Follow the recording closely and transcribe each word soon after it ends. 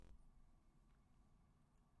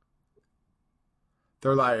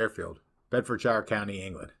Thurlow Airfield, Bedfordshire County,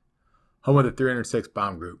 England. Home of the 306th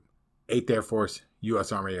Bomb Group, 8th Air Force,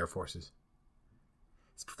 U.S. Army Air Forces.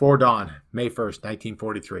 It's before dawn, May 1st,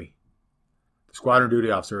 1943. The squadron duty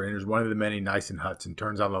officer enters one of the many Nissen huts and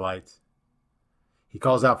turns on the lights. He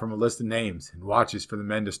calls out from a list of names and watches for the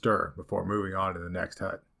men to stir before moving on to the next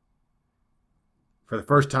hut. For the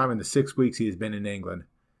first time in the 6 weeks he has been in England,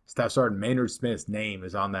 Staff Sergeant Maynard Smith's name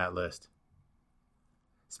is on that list.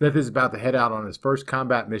 Smith is about to head out on his first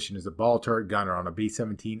combat mission as a ball turret gunner on a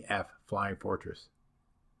B-17F Flying Fortress.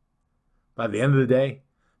 By the end of the day,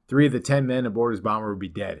 3 of the 10 men aboard his bomber would be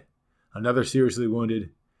dead, another seriously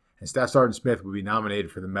wounded, and Staff Sergeant Smith would be nominated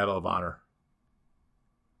for the Medal of Honor.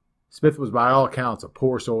 Smith was by all accounts a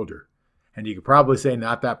poor soldier, and you could probably say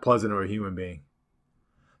not that pleasant of a human being.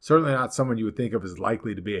 Certainly not someone you would think of as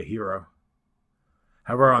likely to be a hero.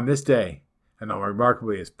 However, on this day, and on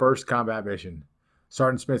remarkably his first combat mission,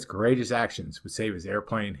 Sergeant Smith's courageous actions would save his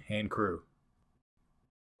airplane and crew.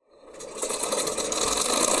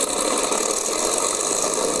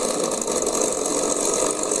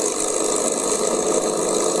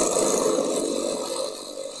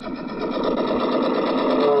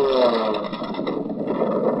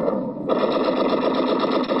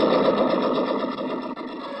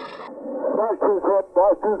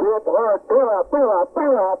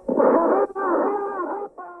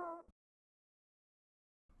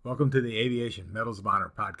 Welcome to the Aviation Medals of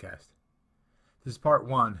Honor podcast. This is part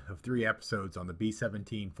 1 of 3 episodes on the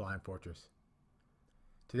B-17 Flying Fortress.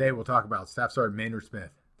 Today we'll talk about Staff Sergeant Maynard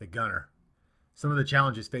Smith, the gunner, some of the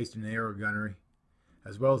challenges faced in aero gunnery,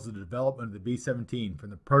 as well as the development of the B-17 from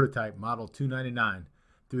the prototype Model 299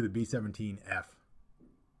 through the B-17F.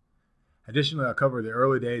 Additionally, I'll cover the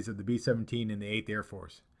early days of the B-17 in the 8th Air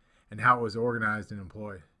Force and how it was organized and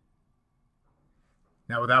employed.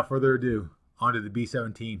 Now, without further ado, on to the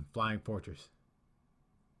B-17 Flying Fortress.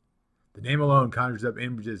 The name alone conjures up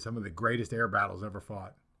images of some of the greatest air battles ever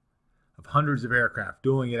fought, of hundreds of aircraft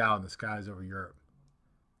dueling it out in the skies over Europe,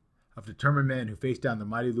 of determined men who faced down the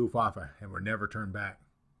mighty Luftwaffe and were never turned back.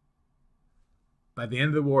 By the end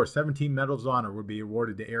of the war, 17 Medals of Honor would be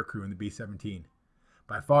awarded to aircrew in the B-17,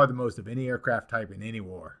 by far the most of any aircraft type in any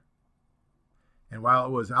war. And while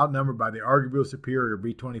it was outnumbered by the arguably superior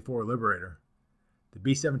B-24 Liberator, the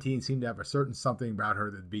B-17 seemed to have a certain something about her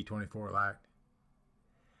that the B-24 lacked.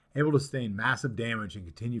 Able to sustain massive damage and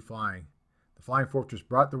continue flying, the Flying Fortress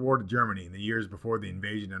brought the war to Germany in the years before the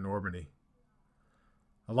invasion of Normandy.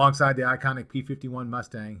 Alongside the iconic P-51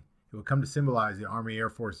 Mustang, it would come to symbolize the Army Air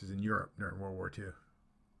Forces in Europe during World War II.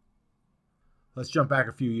 Let's jump back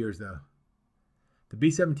a few years though. The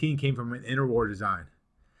B-17 came from an interwar design,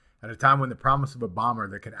 at a time when the promise of a bomber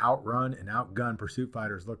that could outrun and outgun pursuit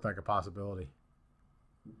fighters looked like a possibility.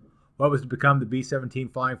 What was to become the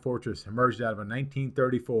B-17 Flying Fortress emerged out of a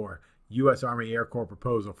 1934 U.S. Army Air Corps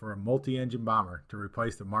proposal for a multi-engine bomber to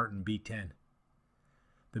replace the Martin B-10.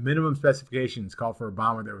 The minimum specifications called for a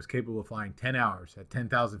bomber that was capable of flying 10 hours at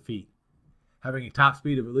 10,000 feet, having a top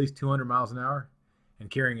speed of at least 200 miles an hour, and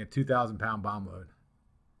carrying a 2,000-pound bomb load.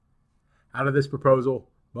 Out of this proposal,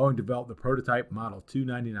 Boeing developed the prototype Model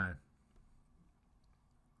 299.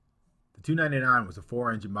 The 299 was a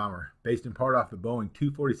 4-engine bomber, based in part off the Boeing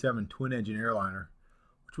 247 twin-engine airliner,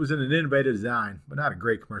 which was an innovative design, but not a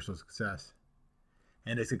great commercial success,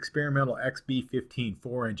 and its experimental XB-15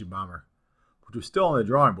 4-engine bomber, which was still on the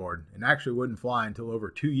drawing board and actually wouldn't fly until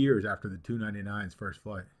over 2 years after the 299's first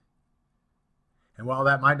flight. And while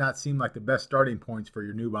that might not seem like the best starting points for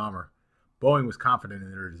your new bomber, Boeing was confident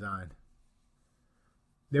in their design.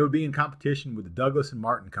 They would be in competition with the Douglas and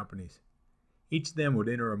Martin companies. Each of them would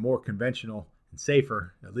enter a more conventional and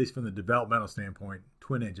safer, at least from the developmental standpoint,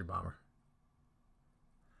 twin-engine bomber.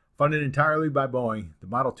 Funded entirely by Boeing, the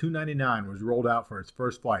Model 299 was rolled out for its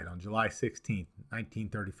first flight on July 16,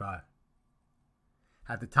 1935.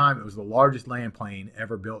 At the time, it was the largest land plane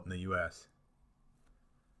ever built in the U.S.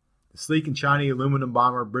 The sleek and shiny aluminum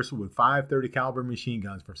bomber bristled with 5.30 caliber machine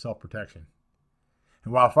guns for self-protection.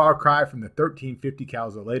 And while a far cry from the 1350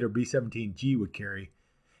 cals the later B-17G would carry,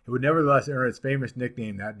 it would nevertheless earn its famous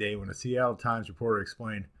nickname that day when a Seattle Times reporter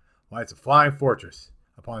explained why it's a flying fortress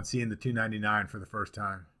upon seeing the 299 for the first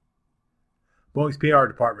time. Boeing's PR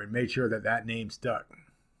department made sure that that name stuck.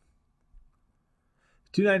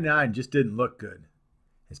 The 299 just didn't look good.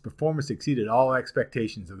 Its performance exceeded all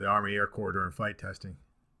expectations of the Army Air Corps during flight testing.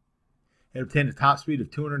 It obtained a top speed of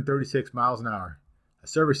 236 miles an hour, a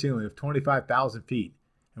service ceiling of 25,000 feet,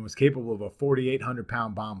 and was capable of a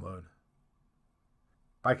 4,800-pound bomb load.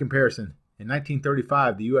 By comparison, in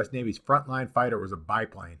 1935, the U.S. Navy's frontline fighter was a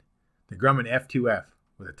biplane, the Grumman F-2F,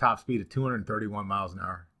 with a top speed of 231 miles an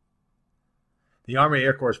hour. The Army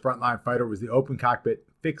Air Corps' frontline fighter was the open cockpit,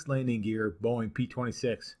 fixed landing gear Boeing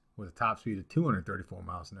P-26 with a top speed of 234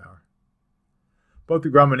 miles an hour. Both the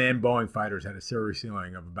Grumman and Boeing fighters had a service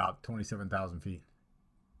ceiling of about 27,000 feet.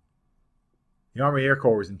 The Army Air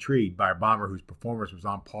Corps was intrigued by a bomber whose performance was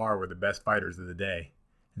on par with the best fighters of the day,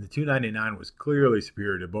 and the 299 was clearly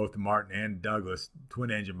superior to both the Martin and Douglas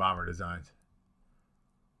twin-engine bomber designs.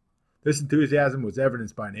 This enthusiasm was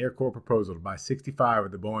evidenced by an Air Corps proposal to buy 65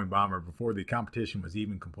 of the Boeing bomber before the competition was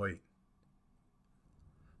even complete.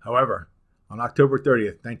 However, on October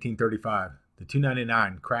 30th, 1935, the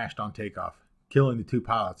 299 crashed on takeoff, killing the two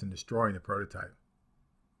pilots and destroying the prototype.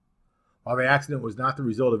 While the accident was not the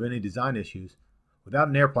result of any design issues, without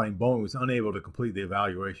an airplane, Boeing was unable to complete the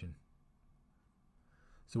evaluation.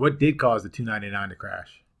 So what did cause the 299 to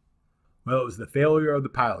crash? Well, it was the failure of the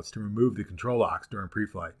pilots to remove the control locks during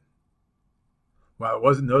pre-flight. While it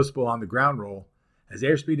wasn't noticeable on the ground roll, as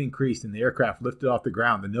airspeed increased and the aircraft lifted off the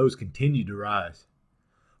ground, the nose continued to rise.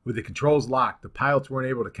 With the controls locked, the pilots weren't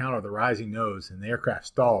able to counter the rising nose, and the aircraft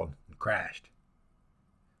stalled and crashed.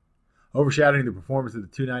 Overshadowing the performance of the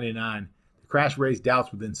 299, the crash raised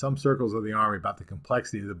doubts within some circles of the Army about the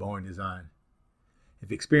complexity of the Boeing design.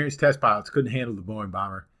 If experienced test pilots couldn't handle the Boeing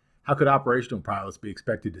bomber, how could operational pilots be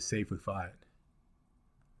expected to safely fly it?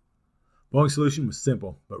 Boeing's solution was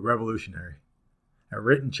simple but revolutionary: a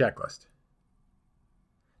written checklist.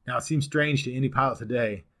 Now, it seems strange to any pilot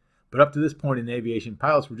today, but up to this point in aviation,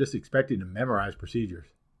 pilots were just expected to memorize procedures.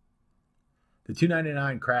 The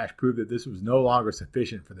 299 crash proved that this was no longer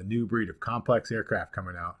sufficient for the new breed of complex aircraft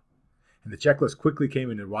coming out, and the checklist quickly came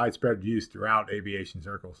into widespread use throughout aviation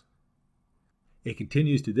circles. It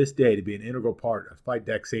continues to this day to be an integral part of flight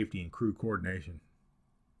deck safety and crew coordination.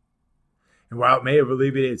 And while it may have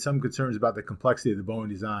alleviated some concerns about the complexity of the Boeing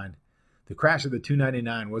design, the crash of the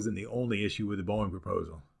 299 wasn't the only issue with the Boeing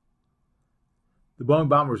proposal. The Boeing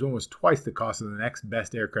bomber was almost twice the cost of the next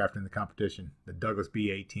best aircraft in the competition, the Douglas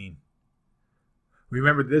B-17.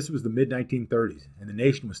 Remember, this was the mid-1930s, and the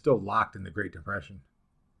nation was still locked in the Great Depression.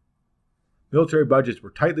 Military budgets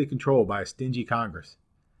were tightly controlled by a stingy Congress,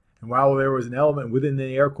 and while there was an element within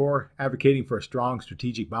the Air Corps advocating for a strong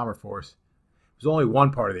strategic bomber force, it was only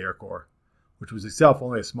one part of the Air Corps, which was itself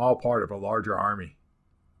only a small part of a larger army.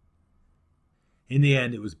 In the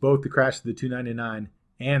end, it was both the crash of the 299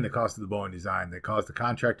 and the cost of the Boeing design that caused the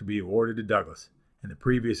contract to be awarded to Douglas and the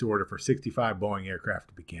previous order for 65 Boeing aircraft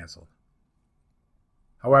to be canceled.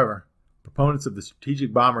 However, proponents of the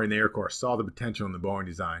strategic bomber in the Air Corps saw the potential in the Boeing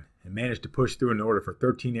design and managed to push through an order for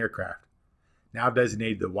 13 aircraft, now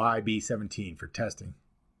designated the B-17 for testing.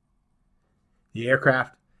 The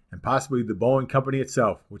aircraft, and possibly the Boeing company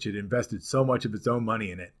itself, which had invested so much of its own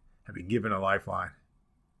money in it, had been given a lifeline.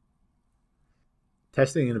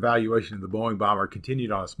 Testing and evaluation of the Boeing bomber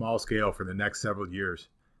continued on a small scale for the next several years,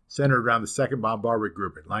 centered around the 2nd Bombardment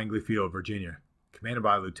Group at Langley Field, Virginia, commanded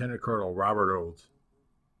by Lieutenant Colonel Robert Olds.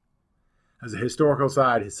 As a historical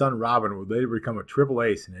side, his son Robin would later become a triple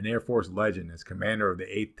ace and an Air Force legend as commander of the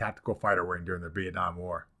 8th Tactical Fighter Wing during the Vietnam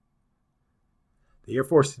War. The Air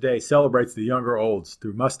Force today celebrates the younger Olds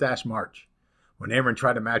through Mustache March, when airmen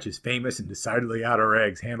try to match his famous and decidedly out of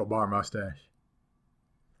eggs handlebar mustache.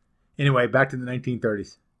 Anyway, back to the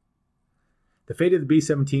 1930s. The fate of the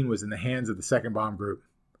B-17 was in the hands of the 2nd Bomb Group.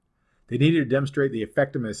 They needed to demonstrate the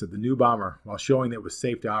effectiveness of the new bomber while showing that it was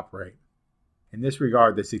safe to operate. In this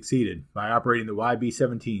regard, they succeeded by operating the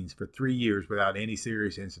YB-17s for 3 years without any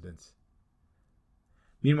serious incidents.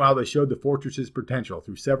 Meanwhile, they showed the Fortress's potential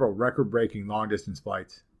through several record-breaking long-distance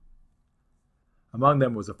flights. Among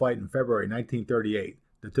them was a flight in February 1938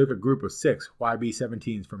 that took a group of 6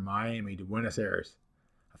 YB-17s from Miami to Buenos Aires,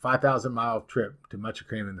 a 5,000-mile trip to much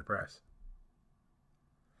acclaim in the press.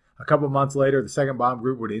 A couple months later, the 2nd Bomb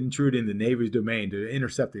Group would intrude in the Navy's domain to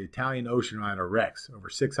intercept the Italian ocean liner Rex over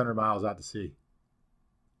 600 miles out to sea.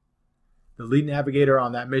 The lead navigator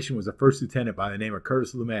on that mission was a first lieutenant by the name of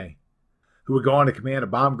Curtis LeMay, who would go on to command a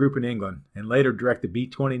bomb group in England and later direct the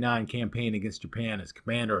B-29 campaign against Japan as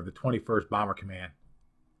commander of the 21st Bomber Command.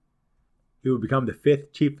 He would become the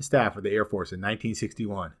 5th Chief of Staff of the Air Force in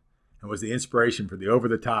 1961 and was the inspiration for the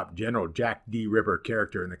over-the-top General Jack D. Ripper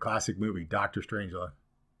character in the classic movie Dr. Strangelove.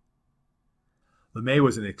 LeMay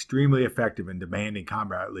was an extremely effective and demanding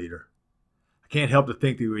combat leader. I can't help to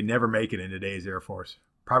think that he would never make it in today's Air Force,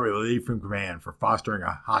 probably leave from command for fostering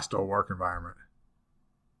a hostile work environment.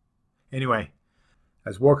 Anyway,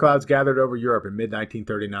 as war clouds gathered over Europe in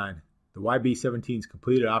mid-1939, the YB-17s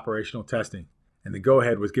completed operational testing, and the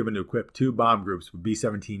go-ahead was given to equip 2 bomb groups with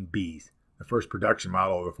B-17Bs, the first production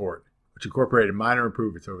model of the fort, which incorporated minor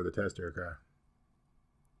improvements over the test aircraft.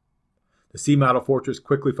 The C-model Fortress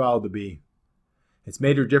quickly followed the B. Its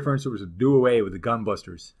major difference was to do away with the gun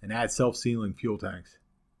blisters and add self-sealing fuel tanks.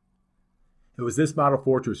 It was this model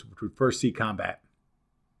Fortress which would first see combat.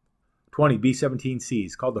 20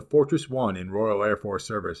 B-17Cs, called the Fortress 1 in Royal Air Force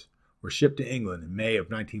service, were shipped to England in May of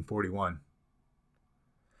 1941.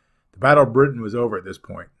 The Battle of Britain was over at this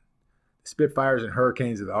point. The Spitfires and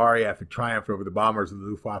Hurricanes of the RAF had triumphed over the bombers of the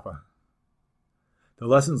Luftwaffe. The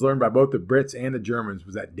lessons learned by both the Brits and the Germans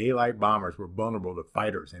was that daylight bombers were vulnerable to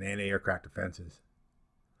fighters and anti-aircraft defenses.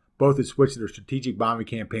 Both had switched their strategic bombing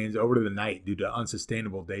campaigns over to the night due to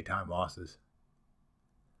unsustainable daytime losses.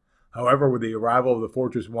 However, with the arrival of the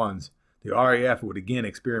Fortress 1s, the RAF would again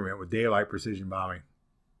experiment with daylight precision bombing.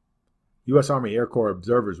 U.S. Army Air Corps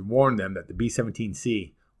observers warned them that the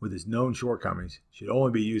B-17C, with its known shortcomings, should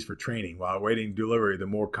only be used for training while awaiting delivery of the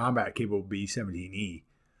more combat-capable B-17E,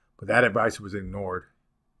 but that advice was ignored.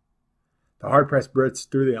 The hard-pressed Brits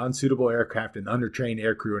threw the unsuitable aircraft and undertrained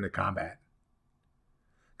aircrew into combat.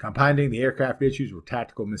 Compounding the aircraft issues were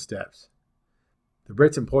tactical missteps. The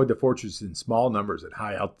Brits employed the Fortresses in small numbers at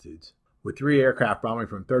high altitudes, with 3 aircraft bombing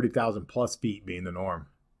from 30,000 plus feet being the norm.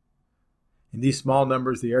 In these small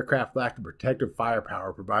numbers, the aircraft lacked the protective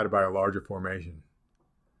firepower provided by a larger formation.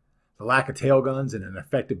 The lack of tail guns and an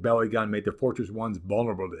effective belly gun made the Fortress 1s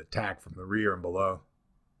vulnerable to attack from the rear and below.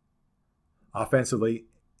 Offensively,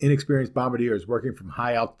 inexperienced bombardiers working from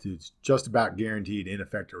high altitudes just about guaranteed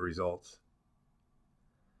ineffective results.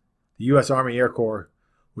 The U.S. Army Air Corps,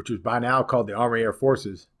 which was by now called the Army Air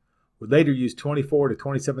Forces, would later use 24,000 to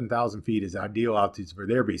 27,000 feet as ideal altitudes for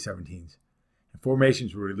their B-17s, and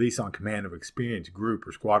formations were released on command of experienced group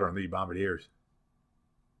or squadron lead bombardiers.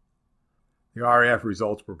 The RAF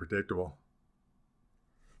results were predictable.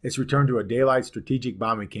 Its return to a daylight strategic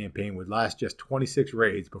bombing campaign would last just 26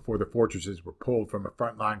 raids before the Fortresses were pulled from a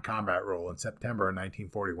frontline combat role in September of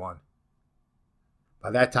 1941. By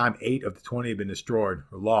that time, 8 of the 20 had been destroyed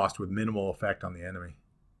or lost with minimal effect on the enemy.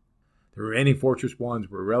 The remaining Fortress 1s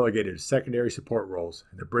were relegated to secondary support roles,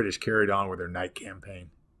 and the British carried on with their night campaign.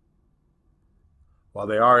 While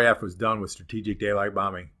the RAF was done with strategic daylight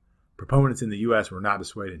bombing, proponents in the U.S. were not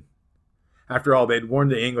dissuaded. After all, they had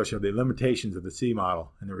warned the English of the limitations of the C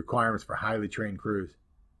model and the requirements for highly trained crews.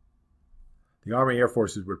 The Army Air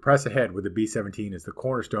Forces would press ahead with the B-17 as the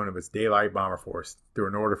cornerstone of its daylight bomber force through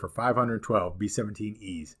an order for 512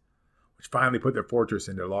 B-17Es, which finally put the Fortress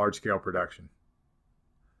into large-scale production.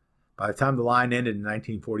 By the time the line ended in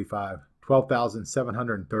 1945,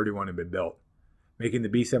 12,731 had been built, making the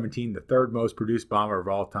B-17 the third most produced bomber of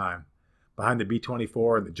all time, behind the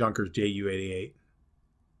B-24 and the Junkers Ju-88.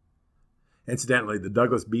 Incidentally, the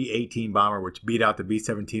Douglas B-18 bomber, which beat out the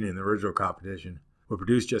B-17 in the original competition, would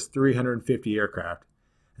produce just 350 aircraft,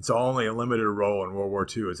 and saw only a limited role in World War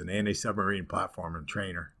II as an anti-submarine platform and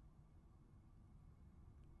trainer.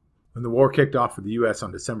 When the war kicked off for the U.S.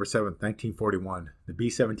 on December 7, 1941, the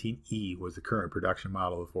B-17E was the current production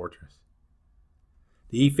model of the Fortress.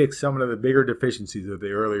 The E fixed some of the bigger deficiencies of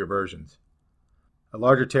the earlier versions. A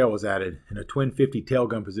larger tail was added, and a twin 50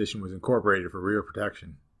 tailgun position was incorporated for rear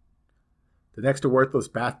protection. The next to worthless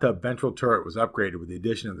bathtub ventral turret was upgraded with the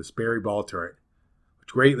addition of the Sperry ball turret, which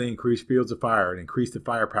greatly increased fields of fire and increased the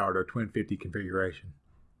firepower to a twin 50 configuration.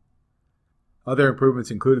 Other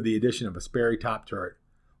improvements included the addition of a Sperry top turret,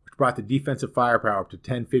 which brought the defensive firepower up to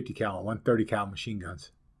 10 50 cal and 130 cal machine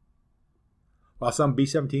guns. While some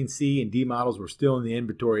B-17C and D models were still in the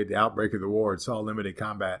inventory at the outbreak of the war and saw limited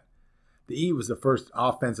combat, the E was the first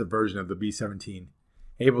offensive version of the B-17,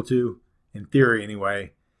 able to, in theory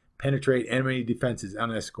anyway, penetrate enemy defenses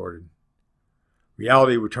unescorted.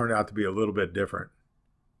 Reality would turn out to be a little bit different.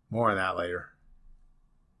 More on that later.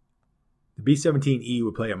 The B-17E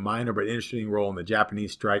would play a minor but interesting role in the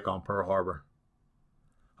Japanese strike on Pearl Harbor.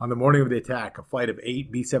 On the morning of the attack, a flight of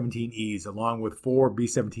 8 B-17Es along with 4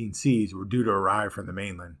 B-17Cs were due to arrive from the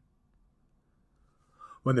mainland.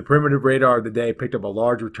 When the primitive radar of the day picked up a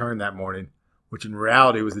large return that morning, which in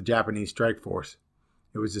reality was the Japanese strike force,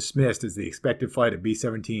 it was dismissed as the expected flight of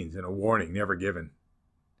B-17s and a warning never given.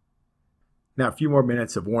 Now, a few more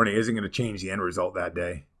minutes of warning isn't going to change the end result that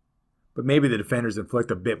day, but maybe the defenders inflict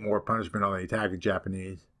a bit more punishment on the attacking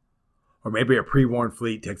Japanese, or maybe a pre-warned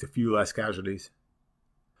fleet takes a few less casualties.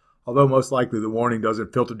 Although most likely the warning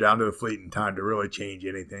doesn't filter down to the fleet in time to really change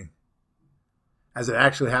anything. As it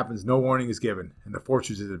actually happens, no warning is given, and the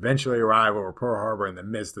Fortresses eventually arrive over Pearl Harbor in the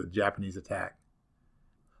midst of the Japanese attack.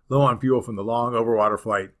 Low on fuel from the long overwater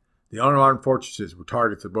flight, the unarmed Fortresses were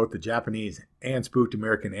targets of both the Japanese and spooked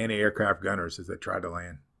American anti-aircraft gunners as they tried to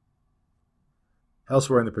land.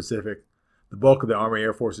 Elsewhere in the Pacific, the bulk of the Army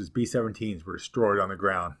Air Force's B-17s were destroyed on the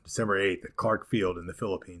ground December 8th at Clark Field in the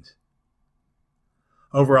Philippines.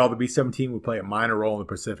 Overall, the B-17 would play a minor role in the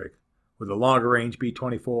Pacific, with a longer-range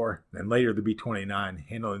B-24 and later the B-29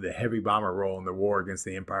 handling the heavy bomber role in the war against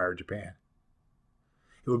the Empire of Japan.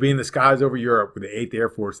 It would be in the skies over Europe with the 8th Air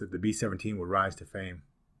Force that the B-17 would rise to fame.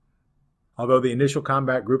 Although the initial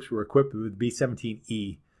combat groups were equipped with the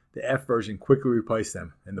B-17E, the F version quickly replaced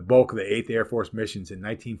them, and the bulk of the 8th Air Force missions in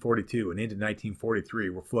 1942 and into 1943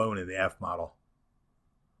 were flown in the F model.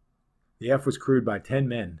 The F was crewed by 10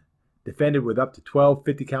 men, defended with up to 12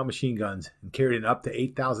 50-cal machine guns, and carried an up to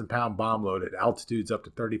 8,000-pound bomb load at altitudes up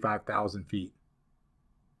to 35,000 feet.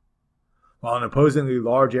 While an imposingly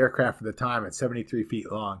large aircraft for the time at 73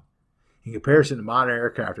 feet long, in comparison to modern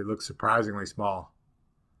aircraft it looks surprisingly small.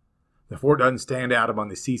 The fort doesn't stand out among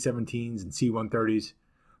the C-17s and C-130s,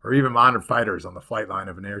 or even modern fighters on the flight line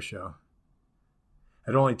of an air show.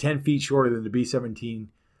 At only 10 feet shorter than the B-17,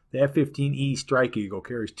 the F-15E Strike Eagle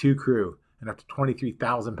carries 2 crew and up to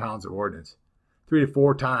 23,000 pounds of ordnance, 3 to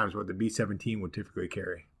 4 times what the B-17 would typically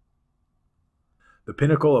carry. The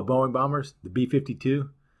pinnacle of Boeing bombers, the B-52,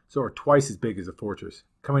 soared twice as big as the Fortress,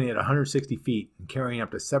 coming in at 160 feet and carrying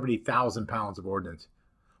up to 70,000 pounds of ordnance,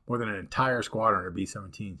 more than an entire squadron of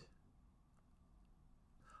B-17s.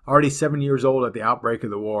 Already 7 years old at the outbreak of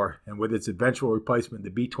the war, and with its eventual replacement, the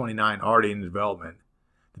B-29 already in development,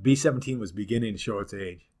 the B-17 was beginning to show its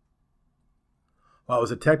age. While it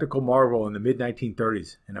was a technical marvel in the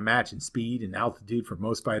mid-1930s and a match in speed and altitude for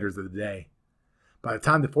most fighters of the day, by the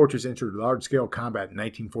time the Fortress entered large-scale combat in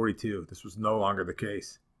 1942, this was no longer the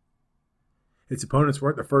case. Its opponents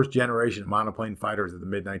weren't the first generation of monoplane fighters of the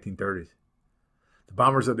mid-1930s. The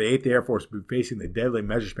bombers of the 8th Air Force would be facing the deadly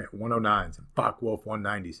Messerschmitt 109s and Focke-Wulf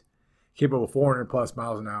 190s, capable of 400-plus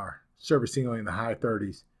miles an hour, servicing only in the high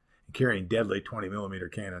 30s, and carrying deadly 20mm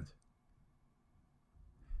cannons.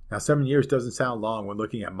 Now, 7 years doesn't sound long when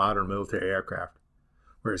looking at modern military aircraft,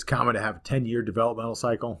 where it's common to have a 10-year developmental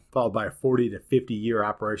cycle, followed by a 40 to 50-year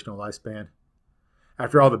operational lifespan.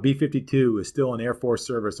 After all, the B-52 is still in Air Force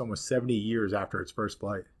service almost 70 years after its first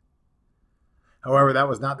flight. However, that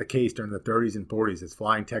was not the case during the 30s and 40s as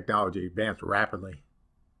flying technology advanced rapidly.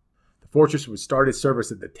 The Fortress would start its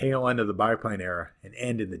service at the tail end of the biplane era and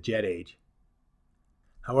end in the jet age.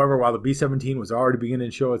 However, while the B-17 was already beginning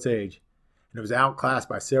to show its age, and it was outclassed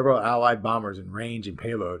by several Allied bombers in range and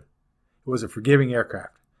payload, it was a forgiving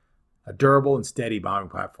aircraft, a durable and steady bombing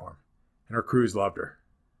platform, and her crews loved her.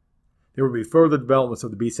 There would be further developments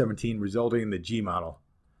of the B-17 resulting in the G model,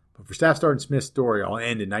 but for Staff Sergeant Smith's story, I'll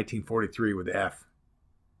end in 1943 with the F.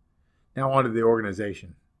 Now on to the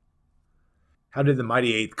organization. How did the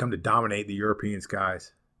Mighty Eighth come to dominate the European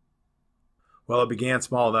skies? Well, it began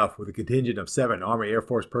small enough with a contingent of 7 Army Air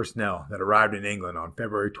Force personnel that arrived in England on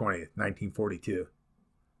February 20th, 1942.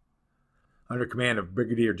 Under command of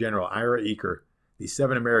Brigadier General Ira Eaker, these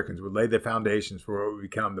 7 Americans would lay the foundations for what would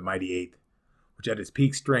become the Mighty Eighth, which at its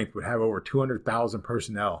peak strength would have over 200,000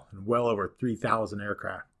 personnel and well over 3,000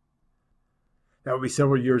 aircraft. That would be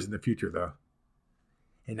several years in the future, though.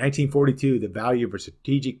 In 1942, the value of a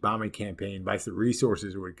strategic bombing campaign by the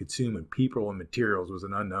resources it would consume in people and materials was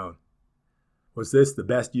an unknown. Was this the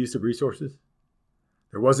best use of resources?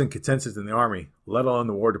 There wasn't consensus in the Army, let alone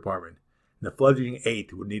the War Department, and the fledgling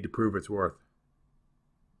 8th would need to prove its worth.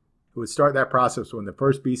 It would start that process when the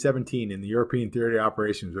first B-17 in the European theater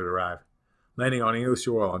operations would arrive, landing on English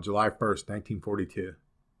soil on July 1st, 1942.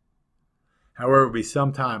 However, it would be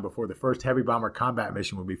some time before the first heavy bomber combat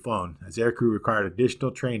mission would be flown, as aircrew required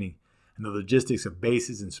additional training and the logistics of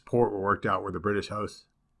bases and support were worked out with the British hosts.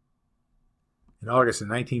 In August of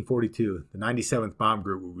 1942, the 97th Bomb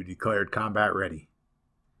Group would be declared combat ready.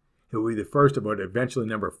 It would be the first of what would eventually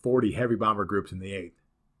number 40 heavy bomber groups in the 8th.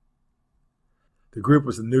 The group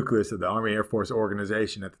was the nucleus of the Army Air Force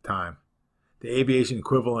organization at the time, the aviation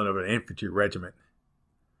equivalent of an infantry regiment.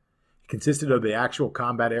 It consisted of the actual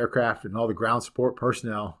combat aircraft and all the ground support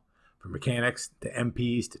personnel, from mechanics to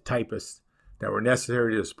MPs to typists, that were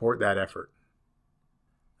necessary to support that effort.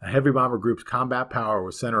 A heavy bomber group's combat power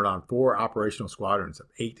was centered on 4 operational squadrons of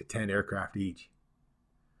 8 to 10 aircraft each.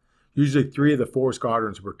 Usually 3 of the 4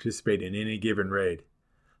 squadrons would participate in any given raid,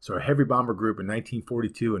 so a heavy bomber group in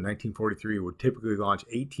 1942 and 1943 would typically launch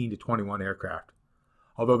 18 to 21 aircraft,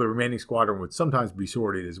 although the remaining squadron would sometimes be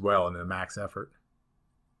sorted as well in a max effort.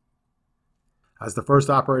 As the first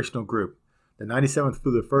operational group, the 97th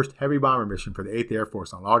flew the first heavy bomber mission for the 8th Air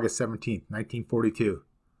Force on August 17, 1942,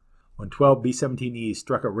 when 12 B-17Es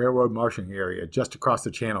struck a railroad marshalling area just across the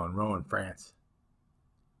channel in Rouen, France.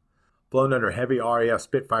 Flown under heavy RAF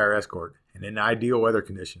Spitfire escort and in ideal weather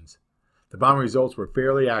conditions, the bombing results were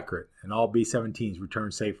fairly accurate and all B-17s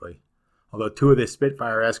returned safely, although 2 of the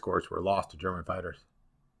Spitfire escorts were lost to German fighters.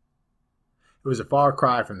 It was a far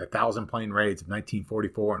cry from the 1,000-plane raids of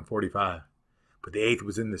 1944 and 45, but the 8th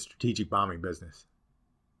was in the strategic bombing business.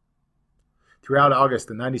 Throughout August,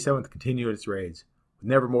 the 97th continued its raids, with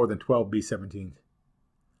never more than 12 B-17s.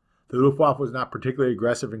 The Luftwaffe was not particularly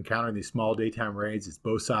aggressive in countering these small daytime raids as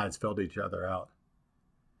both sides felt each other out.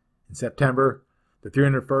 In September, the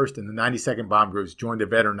 301st and the 92nd Bomb Groups joined the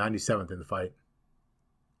veteran 97th in the fight.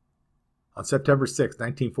 On September 6,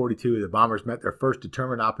 1942, the bombers met their first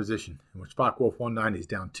determined opposition, in which Focke-Wulf 190s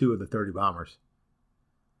downed 2 of the 30 bombers.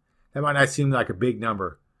 That might not seem like a big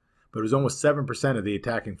number, but it was almost 7% of the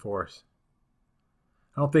attacking force.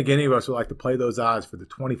 I don't think any of us would like to play those odds for the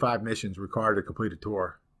 25 missions required to complete a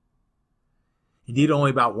tour. Indeed,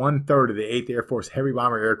 only about 1/3 of the 8th Air Force heavy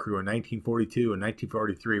bomber aircrew in 1942 and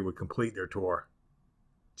 1943 would complete their tour.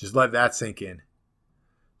 Just let that sink in.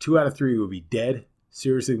 2 out of 3 would be dead,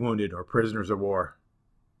 seriously wounded, or prisoners of war.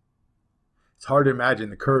 It's hard to imagine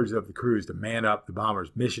the courage of the crews to man up the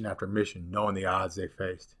bombers mission after mission, knowing the odds they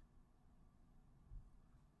faced.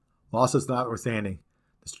 Losses notwithstanding,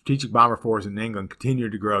 the strategic bomber force in England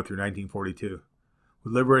continued to grow through 1942,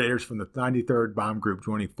 with liberators from the 93rd Bomb Group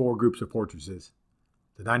joining 4 groups of fortresses: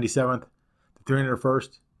 the 97th, the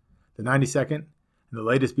 301st, the 92nd, and the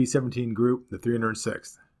latest B-17 group, the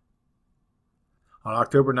 306th. On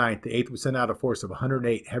October 9th, the 8th would send out a force of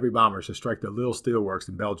 108 heavy bombers to strike the Lille steelworks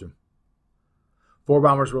in Belgium. 4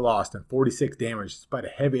 bombers were lost and 46 damaged despite a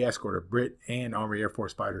heavy escort of Brit and Army Air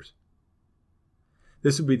Force fighters.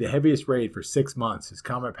 This would be the heaviest raid for 6 months as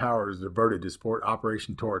combat power was diverted to support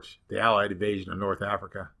Operation Torch, the Allied invasion of North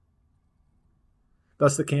Africa.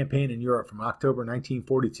 Thus, the campaign in Europe from October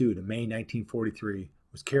 1942 to May 1943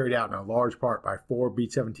 was carried out in a large part by 4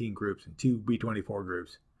 B-17 groups and 2 B-24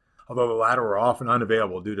 groups, although the latter were often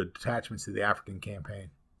unavailable due to detachments to the African campaign.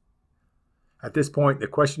 At this point, the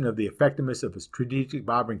question of the effectiveness of a strategic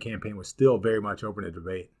bombing campaign was still very much open to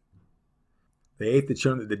debate. The 8th had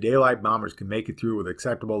shown that the daylight bombers could make it through with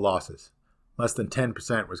acceptable losses. Less than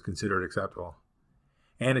 10% was considered acceptable,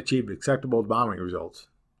 and achieved acceptable bombing results.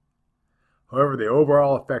 However, the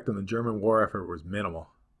overall effect on the German war effort was minimal.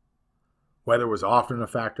 Weather was often a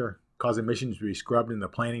factor, causing missions to be scrubbed in the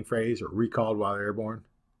planning phase or recalled while airborne.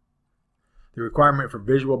 The requirement for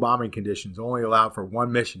visual bombing conditions only allowed for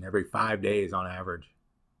 1 mission every 5 days on average.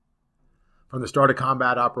 From the start of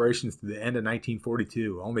combat operations to the end of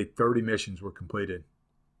 1942, only 30 missions were completed.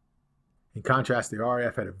 In contrast, the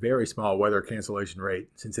RAF had a very small weather cancellation rate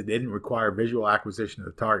since it didn't require visual acquisition of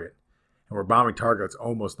the target and were bombing targets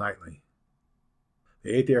almost nightly. The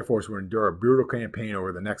 8th Air Force would endure a brutal campaign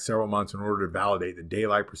over the next several months in order to validate the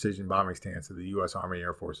daylight precision bombing stance of the U.S. Army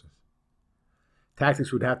Air Forces.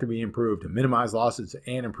 Tactics would have to be improved to minimize losses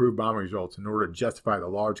and improve bombing results in order to justify the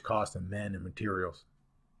large cost of men and materials.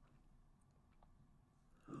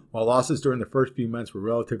 While losses during the first few months were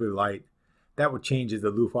relatively light, that would change as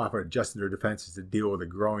the Luftwaffe adjusted their defenses to deal with a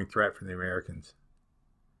growing threat from the Americans.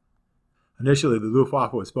 Initially, the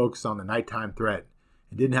Luftwaffe was focused on the nighttime threat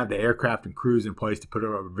and didn't have the aircraft and crews in place to put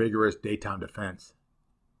up a vigorous daytime defense.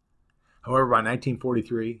 However, by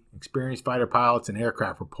 1943, experienced fighter pilots and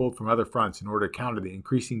aircraft were pulled from other fronts in order to counter the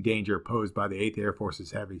increasing danger posed by the 8th Air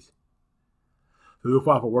Force's heavies. The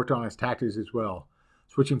Luftwaffe worked on its tactics as well,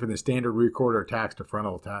 switching from the standard rear quarter attacks to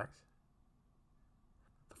frontal attacks.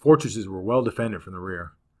 The fortresses were well defended from the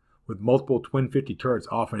rear, with multiple twin 50 turrets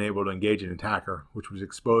often able to engage an attacker, which was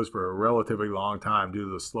exposed for a relatively long time due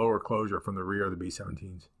to the slower closure from the rear of the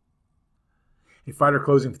B-17s. A fighter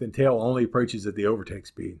closing from the tail only approaches at the overtake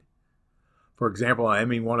speed. For example, an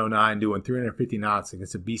ME-109 doing 350 knots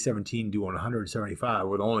against a B-17 doing 175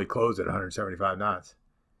 would only close at 175 knots,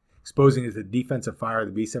 exposing it to the defensive fire of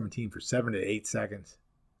the B-17 for 7 to 8 seconds.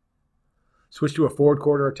 Switch to a forward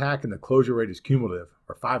quarter attack and the closure rate is cumulative,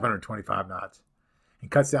 or 525 knots,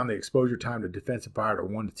 and cuts down the exposure time to defensive fire to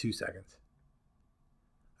 1 to 2 seconds.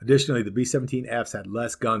 Additionally, the B-17Fs had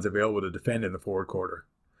less guns available to defend in the forward quarter,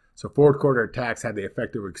 so forward quarter attacks had the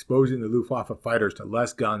effect of exposing the Luftwaffe fighters to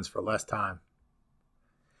less guns for less time.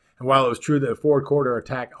 And while it was true that a forward quarter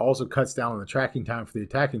attack also cuts down on the tracking time for the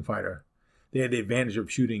attacking fighter, they had the advantage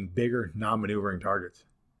of shooting bigger, non-maneuvering targets.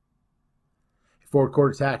 A forward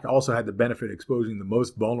quarter attack also had the benefit of exposing the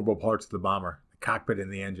most vulnerable parts of the bomber, the cockpit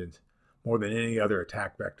and the engines, more than any other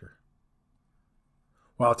attack vector.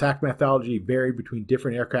 While attack methodology varied between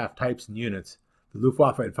different aircraft types and units, the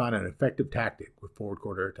Luftwaffe had found an effective tactic with forward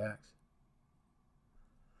quarter attacks.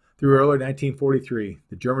 Through early 1943,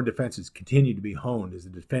 the German defenses continued to be honed as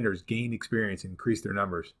the defenders gained experience and increased their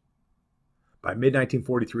numbers. By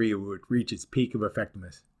mid-1943, it would reach its peak of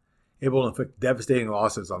effectiveness, able to inflict devastating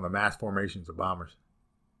losses on the mass formations of bombers.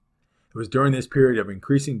 It was during this period of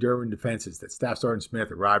increasing German defenses that Staff Sergeant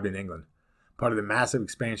Smith arrived in England, part of the massive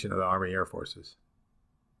expansion of the Army Air Forces.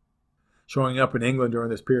 Showing up in England during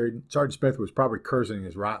this period, Sergeant Smith was probably cursing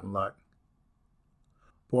his rotten luck.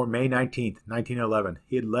 Born May 19, 1911,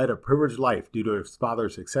 he had led a privileged life due to his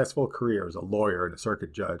father's successful career as a lawyer and a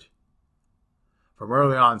circuit judge. From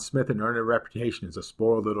early on, Smith had earned a reputation as a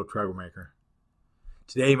spoiled little troublemaker.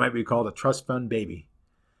 Today he might be called a trust fund baby,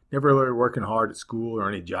 never really working hard at school or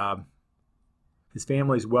any job. His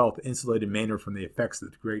family's wealth insulated Maynard from the effects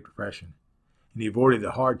of the Great Depression, and he avoided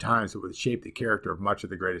the hard times that would shape the character of much of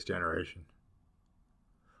the greatest generation.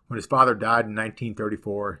 When his father died in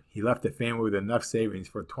 1934, he left the family with enough savings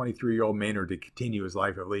for 23-year-old Maynard to continue his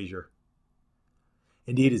life at leisure.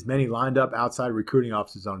 Indeed, as many lined up outside recruiting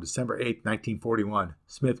offices on December 8, 1941,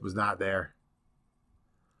 Smith was not there.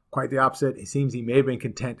 Quite the opposite, it seems he may have been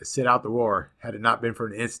content to sit out the war had it not been for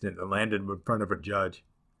an incident that landed in front of a judge.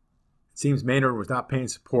 It seems Maynard was not paying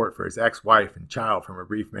support for his ex-wife and child from a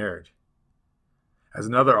brief marriage. As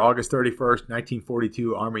another August 31,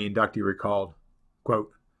 1942 Army inductee recalled,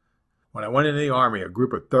 quote, "When I went into the Army, a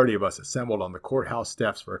group of 30 of us assembled on the courthouse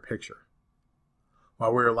steps for a picture.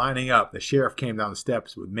 While we were lining up, the sheriff came down the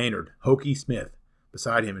steps with Maynard, Hokey Smith,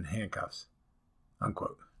 beside him in handcuffs."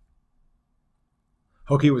 Unquote.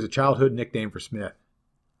 Hokey was a childhood nickname for Smith.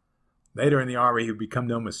 Later in the Army, he would become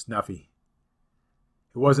known as Snuffy.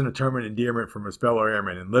 It wasn't a term of endearment from his fellow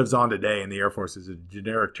airmen and lives on today in the Air Force as a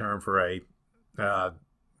generic term for a,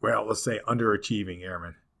 let's say underachieving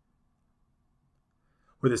airman.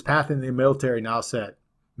 With his path in the military now set,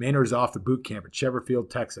 Maynard is off to boot camp at Cheverfield,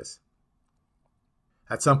 Texas.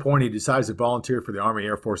 At some point, he decides to volunteer for the Army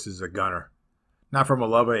Air Forces as a gunner, not from a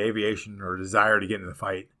love of aviation or a desire to get in the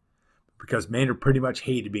fight, but because Maynard pretty much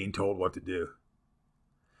hated being told what to do.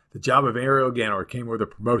 The job of aerial gunner came with a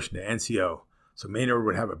promotion to NCO, so Maynard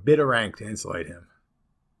would have a bit of rank to insulate him.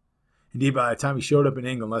 Indeed, by the time he showed up in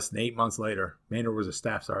England less than 8 months later, Maynard was a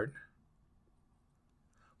staff sergeant.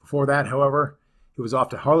 Before that, however, he was off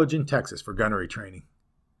to Harlingen, Texas for gunnery training.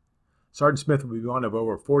 Sergeant Smith would be one of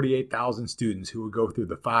over 48,000 students who would go through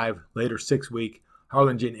the 5, later 6-week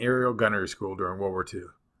Harlingen Aerial Gunnery School during World War II,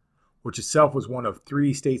 which itself was one of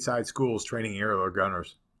 3 stateside schools training aerial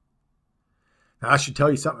gunners. Now, I should tell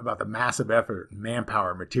you something about the massive effort, manpower,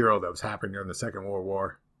 and material that was happening during the Second World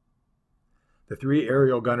War. The 3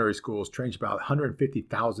 aerial gunnery schools trained about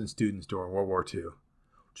 150,000 students during World War II,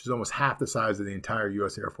 which is almost half the size of the entire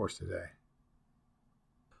U.S. Air Force today.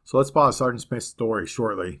 So let's pause Sergeant Smith's story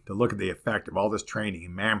shortly to look at the effect of all this training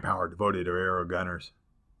and manpower devoted to aerial gunners.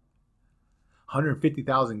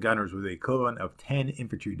 150,000 gunners were the equivalent of 10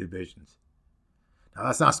 infantry divisions. Now,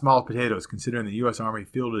 that's not small potatoes, considering the U.S. Army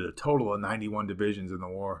fielded a total of 91 divisions in the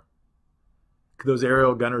war. Could those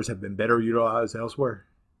aerial gunners have been better utilized elsewhere?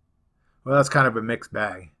 Well, that's kind of a mixed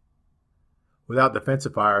bag. Without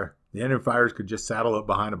defensive fire, the enemy fighters could just saddle up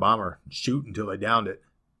behind a bomber and shoot until they downed it.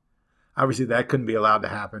 Obviously, that couldn't be allowed to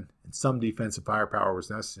happen, and some defensive firepower was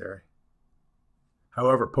necessary.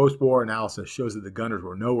 However, post-war analysis shows that the gunners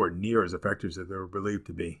were nowhere near as effective as they were believed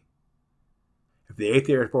to be. If the 8th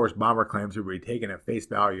Air Force bomber claims were to be taken at face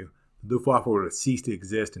value, the Luftwaffe would have ceased to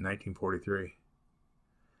exist in 1943.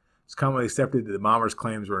 It's commonly accepted that the bombers'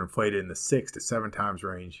 claims were inflated in the 6 to 7 times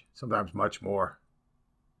range, sometimes much more.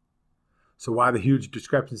 So why the huge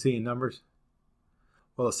discrepancy in numbers?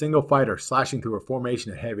 Well, a single fighter slashing through a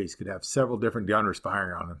formation of heavies could have several different gunners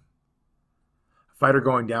firing on him. A fighter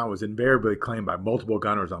going down was invariably claimed by multiple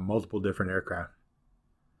gunners on multiple different aircraft.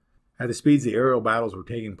 At the speeds the aerial battles were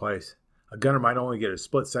taking place, a gunner might only get a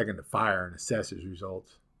split second to fire and assess his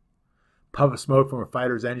results. A puff of smoke from a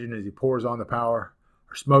fighter's engine as he pours on the power,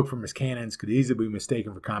 or smoke from his cannons could easily be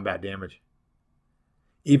mistaken for combat damage.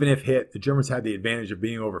 Even if hit, the Germans had the advantage of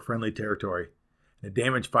being over friendly territory, and a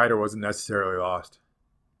damaged fighter wasn't necessarily lost.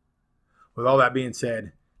 With all that being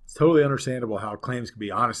said, it's totally understandable how claims could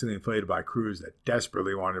be honestly inflated by crews that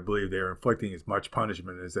desperately wanted to believe they were inflicting as much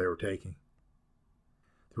punishment as they were taking.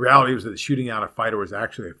 The reality was that shooting out a fighter was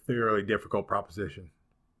actually a fairly difficult proposition.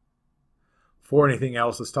 Before anything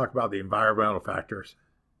else, let's talk about the environmental factors.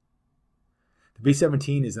 The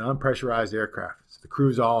B-17 is an unpressurized aircraft, so the crew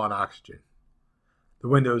is all on oxygen. The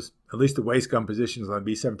windows, at least the waist gun positions on the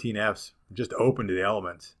B-17Fs, were just open to the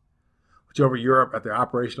elements, which over Europe at the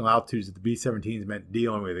operational altitudes of the B-17s meant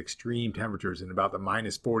dealing with extreme temperatures in about the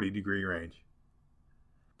minus 40 degree range.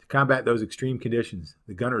 To combat those extreme conditions,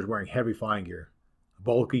 the gunner is wearing heavy flying gear, a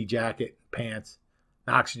bulky jacket, pants,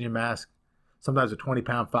 an oxygen mask, sometimes a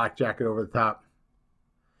 20-pound flak jacket over the top.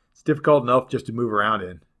 It's difficult enough just to move around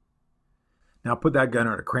in. Now put that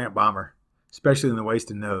gunner in a cramped bomber, especially in the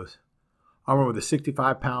waist and nose. armored with a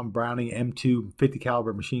 65-pound Browning M2 50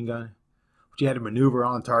 caliber machine gun, which he had to maneuver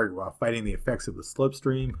on target while fighting the effects of the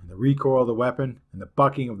slipstream, the recoil of the weapon, and the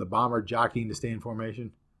bucking of the bomber jockeying to stay in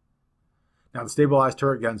formation. Now, the stabilized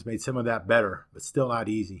turret guns made some of that better, but still not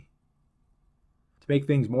easy. To make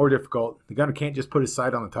things more difficult, the gunner can't just put his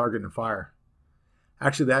sight on the target and fire.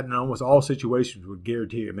 Actually, that in almost all situations would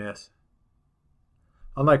guarantee a miss.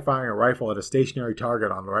 Unlike firing a rifle at a stationary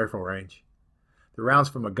target on the rifle range, the rounds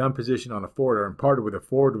from a gun position on a fort are imparted with a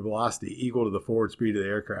forward velocity equal to the forward speed of the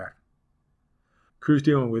aircraft. Crews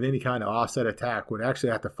dealing with any kind of offset attack would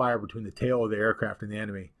actually have to fire between the tail of the aircraft and the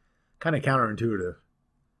enemy. Kind of counterintuitive.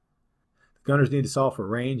 The gunners need to solve for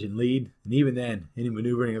range and lead, and even then, any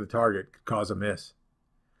maneuvering of the target could cause a miss.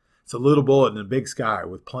 It's a little bullet in a big sky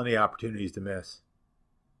with plenty of opportunities to miss.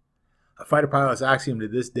 A fighter pilot's axiom to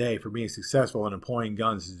this day for being successful in employing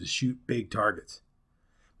guns is to shoot big targets.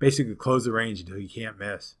 Basically close the range until you can't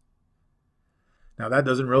miss. Now that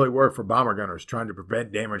doesn't really work for bomber gunners trying to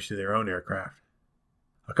prevent damage to their own aircraft.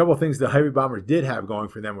 A couple of things the heavy bombers did have going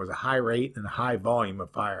for them was a high rate and a high volume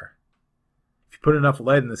of fire. If you put enough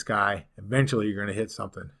lead in the sky, eventually you're going to hit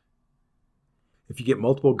something. If you get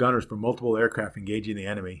multiple gunners from multiple aircraft engaging the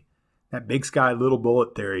enemy, that big sky little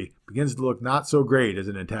bullet theory begins to look not so great as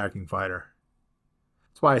an attacking fighter.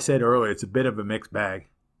 That's why I said earlier it's a bit of a mixed bag.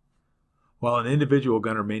 While an individual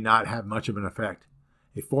gunner may not have much of an effect,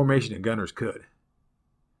 a formation of gunners could.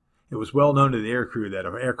 It was well known to the aircrew that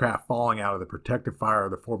an aircraft falling out of the protective fire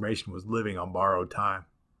of the formation was living on borrowed time.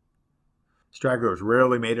 Stragglers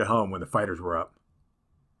rarely made it home when the fighters were up.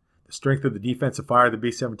 The strength of the defensive fire of the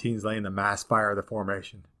B-17s lay in the mass fire of the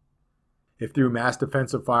formation. If through mass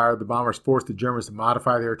defensive fire the bombers forced the Germans to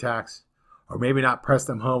modify their attacks, or maybe not press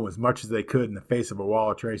them home as much as they could in the face of a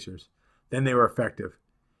wall of tracers, then they were effective,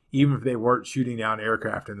 even if they weren't shooting down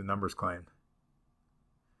aircraft in the numbers claimed.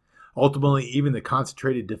 Ultimately, even the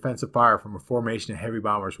concentrated defensive fire from a formation of heavy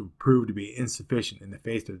bombers would prove to be insufficient in the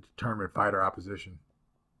face of determined fighter opposition.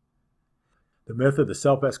 The myth of the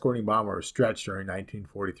self-escorting bomber was stretched during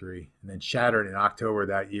 1943 and then shattered in October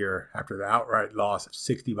that year after the outright loss of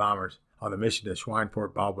 60 bombers on the mission to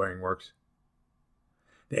Schweinfurt ball-bearing works.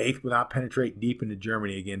 The 8th would not penetrate deep into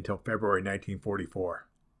Germany again until February 1944.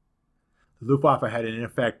 The Luftwaffe had in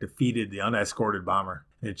effect defeated the unescorted bomber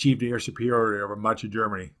and achieved air superiority over much of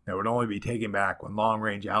Germany that would only be taken back when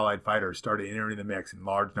long-range Allied fighters started entering the mix in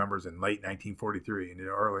large numbers in late 1943 and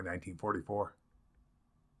into early 1944.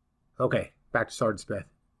 Okay, back to Sergeant Smith.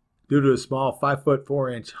 Due to his small 5'4",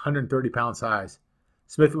 130-pound size,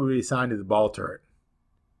 Smith would be assigned to the ball turret.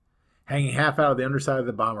 Hanging half out of the underside of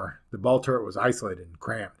the bomber, the ball turret was isolated and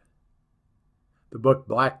cramped. The book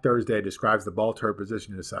Black Thursday describes the ball turret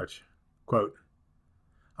position as such. Quote,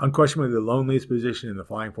 unquestionably the loneliest position in the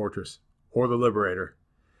Flying Fortress, or the Liberator,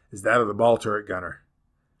 is that of the ball turret gunner.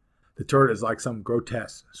 The turret is like some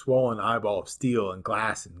grotesque, swollen eyeball of steel and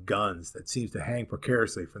glass and guns that seems to hang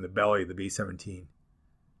precariously from the belly of the B-17.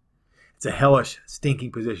 It's a hellish,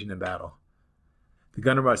 stinking position in battle. The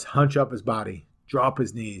gunner must hunch up his body, draw up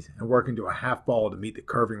his knees, and work into a half ball to meet the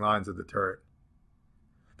curving lines of the turret.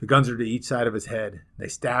 The guns are to each side of his head, and they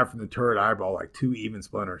stab from the turret eyeball like two even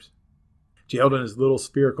splinters. Jailed in his little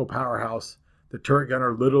spherical powerhouse, the turret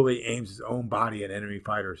gunner literally aims his own body at enemy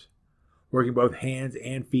fighters, working both hands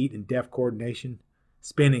and feet in deft coordination,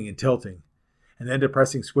 spinning and tilting, and then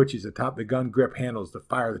depressing switches atop the gun grip handles to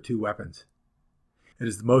fire the two weapons. It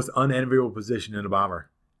is the most unenviable position in a bomber,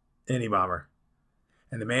 any bomber,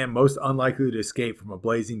 and the man most unlikely to escape from a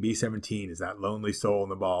blazing B-17 is that lonely soul in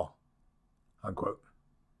the ball. Unquote.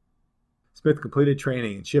 Smith completed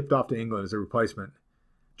training and shipped off to England as a replacement,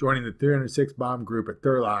 joining the 306th Bomb Group at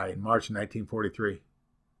Thurley in March 1943.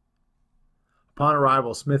 Upon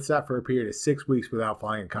arrival, Smith sat for a period of 6 weeks without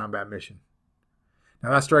flying a combat mission. Now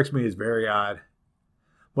that strikes me as very odd.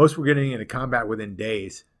 Most were getting into combat within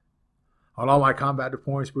days. On all my combat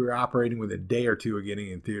deployments, we were operating within a day or two of getting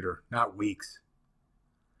in theater, not weeks.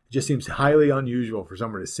 It just seems highly unusual for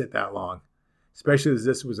someone to sit that long, especially as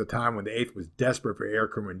this was a time when the 8th was desperate for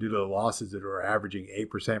aircrewmen due to the losses that were averaging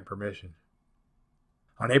 8% per mission.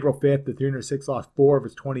 On April 5th, the 306th lost 4 of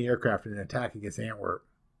its 20 aircraft in an attack against Antwerp.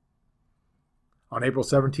 On April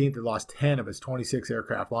 17th, it lost 10 of its 26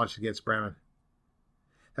 aircraft launched against Bremen.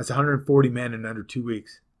 That's 140 men in under 2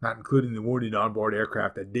 weeks, not including the wounded onboard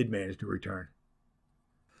aircraft that did manage to return.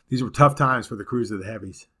 These were tough times for the crews of the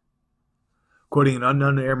heavies. Quoting an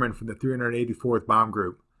unknown airman from the 384th Bomb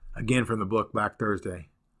Group, again from the book Black Thursday,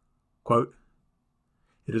 quote,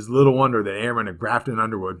 it is little wonder that airmen at Grafton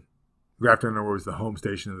Underwood was the home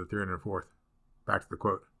station of the 304th. Back to the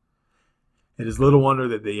quote. It is little wonder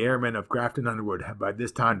that the airmen of Grafton Underwood have by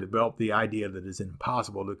this time developed the idea that it is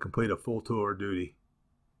impossible to complete a full tour of duty.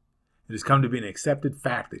 It has come to be an accepted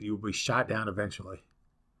fact that you will be shot down eventually.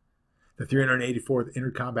 The 384th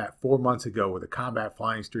entered combat 4 months ago with a combat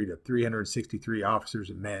flying streak of 363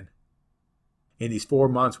 officers and men. In these 4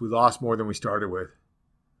 months, we lost more than we started with.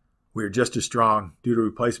 We are just as strong due to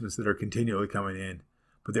replacements that are continually coming in,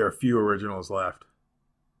 but there are few originals left."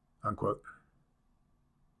 Unquote.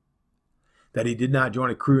 That he did not join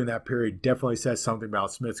a crew in that period definitely says something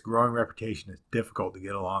about Smith's growing reputation as difficult to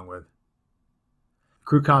get along with. The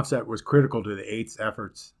crew concept was critical to the 8th's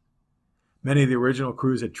efforts. Many of the original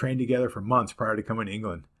crews had trained together for months prior to coming to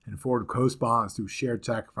England and formed close bonds through shared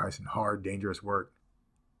sacrifice and hard, dangerous work.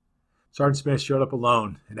 Sergeant Smith showed up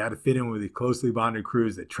alone and had to fit in with the closely bonded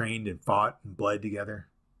crews that trained and fought and bled together.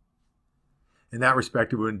 In that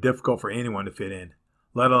respect, it would have been difficult for anyone to fit in,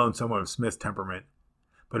 let alone someone of Smith's temperament.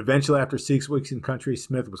 But eventually, after 6 weeks in country,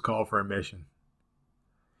 Smith was called for a mission.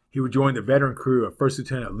 He would join the veteran crew of First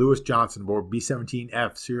Lieutenant Lewis Johnson aboard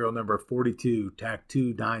B-17F, serial number 42, TAC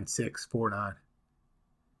 29649.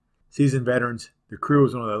 Seasoned veterans, the crew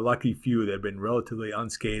was one of the lucky few that had been relatively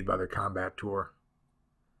unscathed by their combat tour.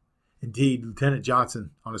 Indeed, Lieutenant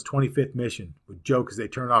Johnson, on his 25th mission, would joke as they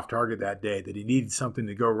turned off target that day that he needed something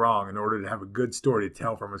to go wrong in order to have a good story to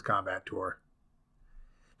tell from his combat tour.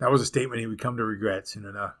 That was a statement he would come to regret soon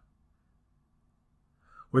enough.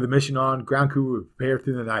 With the mission on, ground crew would prepare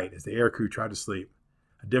through the night as the air crew tried to sleep,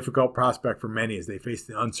 a difficult prospect for many as they faced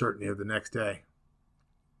the uncertainty of the next day.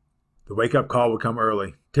 The wake-up call would come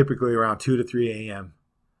early, typically around 2 to 3 a.m.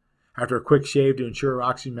 After a quick shave to ensure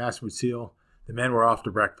oxygen masks would seal, the men were off to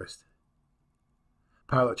breakfast.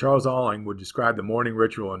 Pilot Charles Alling would describe the morning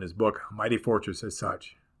ritual in his book, Mighty Fortress, as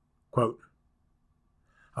such. Quote,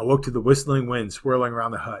 "I woke to the whistling wind swirling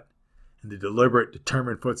around the hut and the deliberate,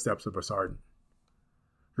 determined footsteps of a sergeant.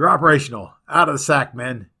 'You're operational. Out of the sack,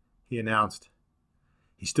 men,' he announced.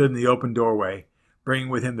 He stood in the open doorway, bringing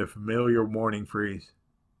with him the familiar morning freeze.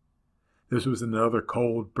 This was another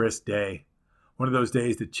cold, brisk day, one of those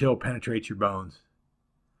days that chill penetrates your bones.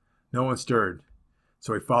 No one stirred,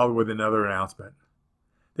 so he followed with another announcement.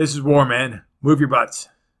 'This is war, men. Move your butts.'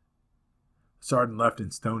 The sergeant left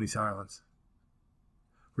in stony silence.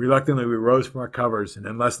 Reluctantly, we rose from our covers, and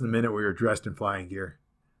in less than a minute we were dressed in flying gear.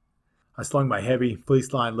 I slung my heavy,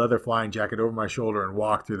 fleece-lined leather flying jacket over my shoulder and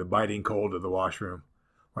walked through the biting cold to the washroom,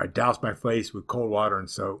 where I doused my face with cold water and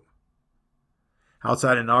soap.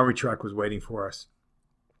 Outside, an army truck was waiting for us.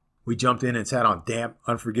 We jumped in and sat on damp,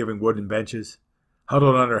 unforgiving wooden benches,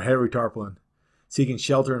 huddled under a heavy tarpaulin, seeking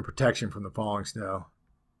shelter and protection from the falling snow.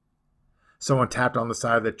 Someone tapped on the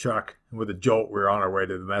side of the truck, and with a jolt we were on our way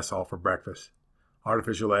to the mess hall for breakfast.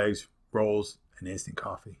 Artificial eggs, rolls, and instant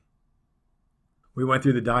coffee. We went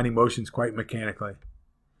through the dining motions quite mechanically.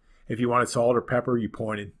 If you wanted salt or pepper, you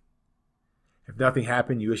pointed. If nothing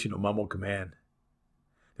happened, you issued a mumbled command.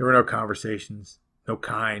 There were no conversations, no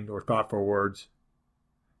kind or thoughtful words.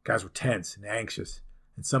 Guys were tense and anxious,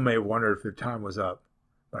 and some may have wondered if their time was up,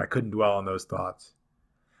 but I couldn't dwell on those thoughts.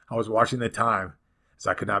 I was watching the time, as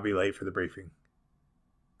I could not be late for the briefing."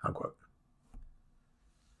 Unquote.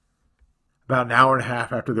 About an hour and a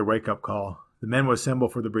half after their wake-up call, the men would assemble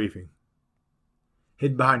for the briefing.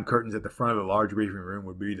 Hidden behind curtains at the front of the large briefing room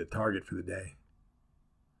would be the target for the day.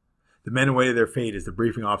 The men awaited their fate as the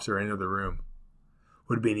briefing officer entered the room.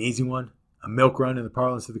 Would it be an easy one, a milk run in the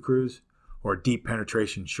parlance of the crews, or a deep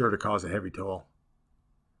penetration sure to cause a heavy toll?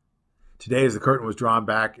 Today, as the curtain was drawn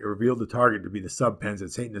back, it revealed the target to be the sub-pens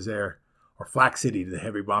at St Nazaire, or Flak City to the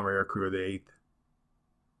heavy bomber air crew of the 8th.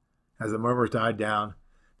 As the murmurs died down,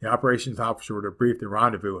 the operations officer would have briefed the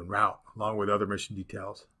rendezvous en route, along with other mission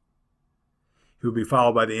details. He would be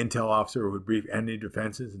followed by the intel officer who would brief enemy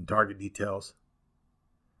defenses and target details.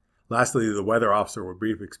 Lastly, the weather officer would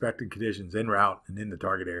brief expected conditions en route and in the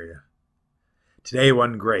target area. Today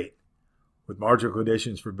wasn't great, with marginal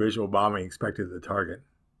conditions for visual bombing expected at the target.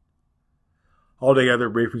 Altogether,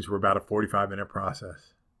 briefings were about a 45-minute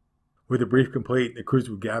process. With the brief complete, the crews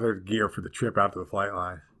would gather gear for the trip out to the flight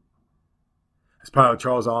line. As pilot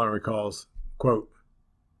Charles Allen recalls, quote,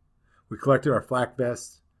 "We collected our flak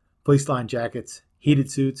vests, fleece-lined jackets, heated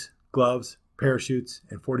suits, gloves, parachutes,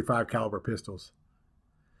 and .45 caliber pistols.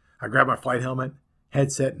 I grabbed my flight helmet,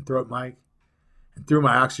 headset, and throat mic, and threw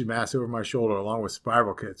my oxygen mask over my shoulder along with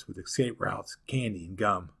survival kits with escape routes, candy, and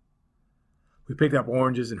gum. We picked up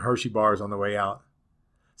oranges and Hershey bars on the way out,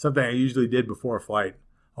 something I usually did before a flight,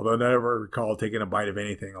 although I never recall taking a bite of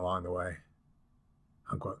anything along the way."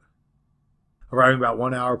 Unquote. Arriving about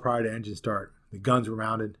 1 hour prior to engine start, the guns were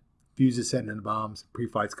mounted, fuses set into the bombs,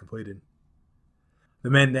 pre-flights completed. The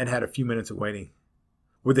men then had a few minutes of waiting.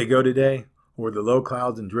 Would they go today, or would the low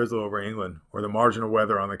clouds and drizzle over England, or the marginal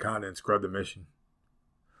weather on the continent scrub the mission?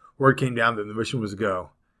 Word came down that the mission was a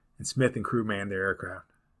go, and Smith and crew manned their aircraft.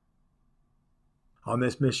 On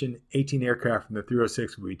this mission, 18 aircraft from the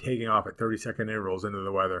 306 would be taking off at 30-second intervals into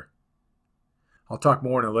the weather. I'll talk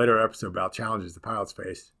more in a later episode about challenges the pilots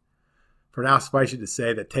faced. For now, suffice it to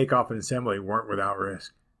say that takeoff and assembly weren't without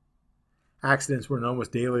risk. Accidents were an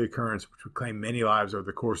almost daily occurrence which would claim many lives over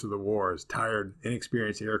the course of the war as tired,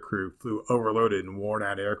 inexperienced aircrew flew overloaded and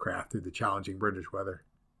worn-out aircraft through the challenging British weather.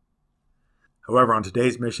 However, on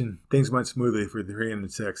today's mission, things went smoothly for the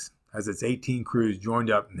 306 as its 18 crews joined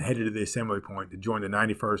up and headed to the assembly point to join the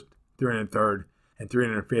 91st, 303rd, and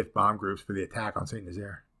 305th bomb groups for the attack on St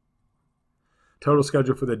Nazaire. Total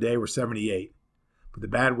schedule for the day were 78, but the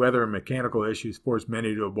bad weather and mechanical issues forced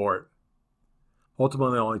many to abort.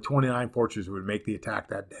 Ultimately, only 29 Fortressers would make the attack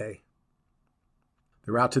that day.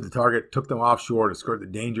 The route to the target took them offshore to skirt the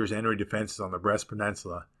dangerous enemy defenses on the Brest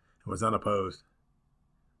Peninsula and was unopposed.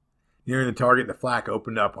 Nearing the target, the flak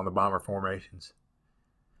opened up on the bomber formations.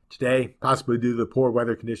 Today, possibly due to the poor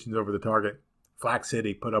weather conditions over the target, Flak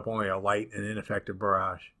City put up only a light and ineffective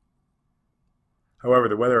barrage. However,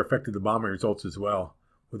 the weather affected the bombing results as well,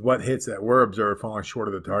 with what hits that were observed falling short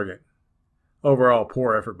of the target. Overall,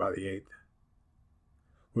 poor effort by the 8th.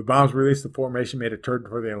 With bombs released, the formation made a turn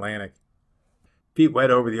for the Atlantic. Feet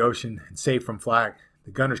wet over the ocean and safe from flak,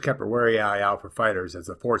 the gunners kept a wary eye out for fighters as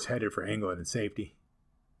the force headed for England in safety.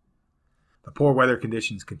 The poor weather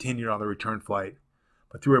conditions continued on the return flight,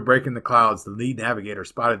 but through a break in the clouds, the lead navigator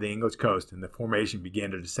spotted the English coast and the formation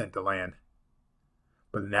began to descend to land.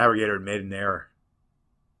 But the navigator had made an error.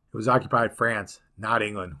 It was occupied France, not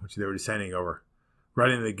England, which they were descending over, right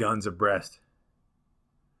into the guns of Brest.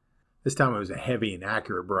 This time it was a heavy and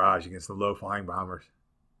accurate barrage against the low-flying bombers.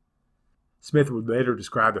 Smith would later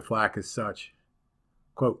describe the flak as such.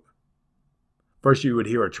 Quote, "First you would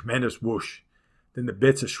hear a tremendous whoosh, then the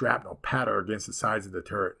bits of shrapnel patter against the sides of the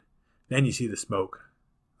turret. Then you see the smoke."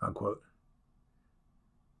 Unquote.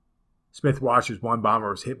 Smith watched as one bomber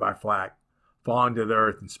was hit by flak, falling to the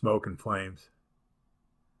earth in smoke and flames.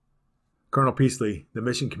 Colonel Peasley, the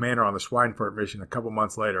mission commander on the Schweinfurt mission a couple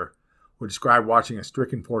months later, would describe watching a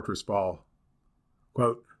stricken fortress fall.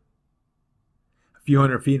 Quote, "A few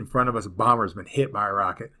hundred feet in front of us, a bomber has been hit by a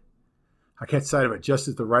rocket. I catch sight of it just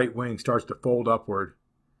as the right wing starts to fold upward.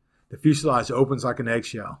 The fuselage opens like an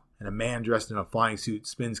eggshell, and a man dressed in a flying suit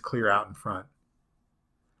spins clear out in front.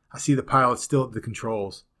 I see the pilot still at the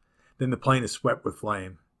controls. Then the plane is swept with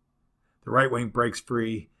flame. The right wing breaks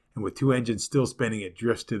free, and with 2 engines still spinning, it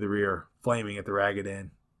drifts to the rear, flaming at the ragged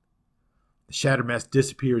end. The shattered mess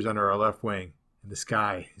disappears under our left wing, and the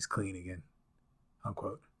sky is clean again."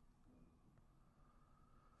 Unquote.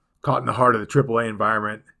 Caught in the heart of the AAA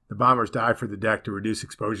environment, the bombers dived for the deck to reduce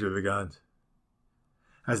exposure to the guns.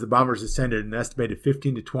 As the bombers ascended, an estimated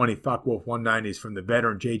 15 to 20 Focke-Wulf 190s from the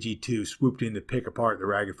veteran JG2 swooped in to pick apart the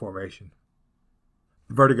ragged formation.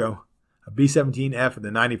 The Vertigo, a B-17F of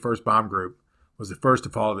the 91st Bomb Group, was the first to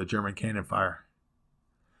follow the German cannon fire.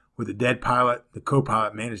 With a dead pilot, the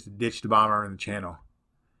co-pilot managed to ditch the bomber in the channel.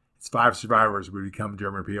 Its 5 survivors would become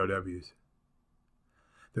German POWs.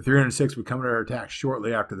 The 306 would come under attack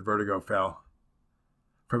shortly after the Vertigo fell.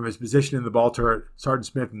 From his position in the ball turret, Sergeant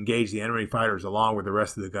Smith engaged the enemy fighters along with the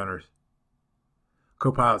rest of the gunners.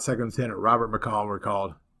 Co-pilot Second Lieutenant Robert McCallum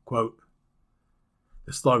recalled, quote,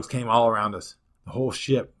 "The slugs came all around us. The whole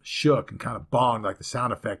ship shook and kind of bonged like the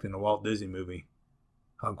sound effect in a Walt Disney movie."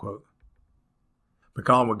 Unquote.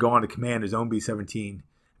 McCallum would go on to command his own B-17 and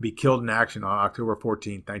be killed in action on October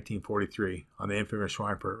 14, 1943, on the infamous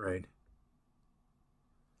Schweinfurt Raid.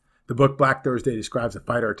 The book Black Thursday describes a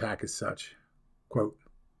fighter attack as such. Quote,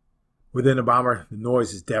 "Within a bomber, the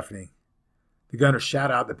noise is deafening. The gunners shout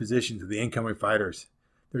out the positions of the incoming fighters.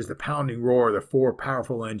 There's the pounding roar of the 4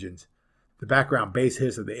 powerful engines, the background bass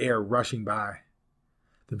hiss of the air rushing by.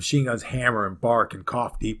 The machine guns hammer and bark and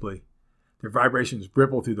cough deeply. Their vibrations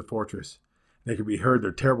ripple through the fortress. They can be heard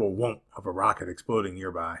their terrible whoomp of a rocket exploding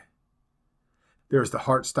nearby. There is the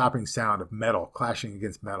heart-stopping sound of metal clashing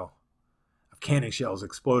against metal, of cannon shells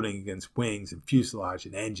exploding against wings and fuselage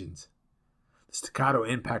and engines, the staccato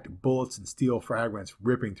impact of bullets and steel fragments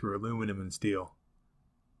ripping through aluminum and steel."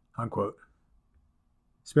 Unquote.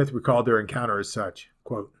 Smith recalled their encounter as such,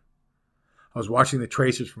 quote, "I was watching the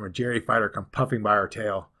tracers from a Jerry fighter come puffing by our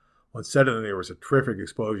tail, when suddenly there was a terrific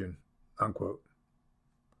explosion." Unquote.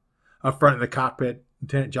 Up front in the cockpit,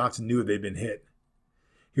 Lieutenant Johnson knew they'd been hit.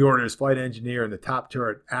 He ordered his flight engineer in the top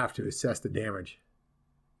turret aft to assess the damage.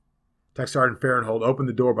 Tech Sergeant Farrenhold opened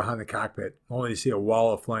the door behind the cockpit, only to see a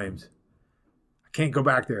wall of flames. "I "I can't go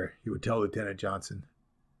back there," he would tell Lieutenant Johnson.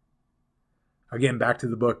 Again, back to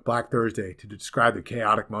the book Black Thursday to describe the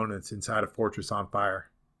chaotic moments inside a fortress on fire.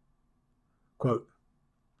 Quote,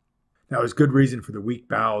 "Now there's good reason for the weak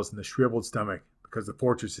bowels and the shriveled stomach because the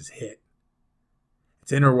fortress is hit.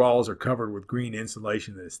 Its inner walls are covered with green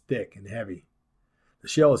insulation that is thick and heavy. The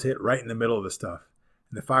shell is hit right in the middle of the stuff,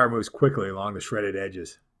 and the fire moves quickly along the shredded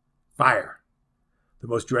edges. Fire! The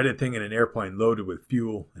most dreaded thing in an airplane loaded with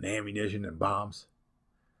fuel and ammunition and bombs.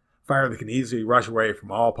 Fire that can easily rush away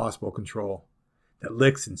from all possible control, that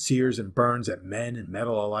licks and sears and burns at men and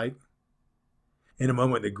metal alike. In a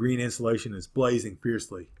moment, the green insulation is blazing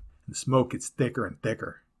fiercely, and the smoke gets thicker and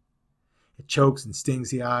thicker. It chokes and stings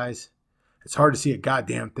the eyes. It's hard to see a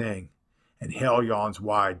goddamn thing, and hell yawns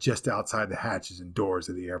wide just outside the hatches and doors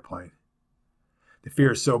of the airplane. The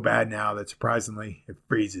fear is so bad now that surprisingly, it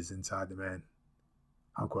freezes inside the men."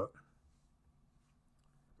 Unquote.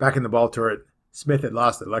 Back in the ball turret, Smith had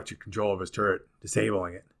lost electric control of his turret,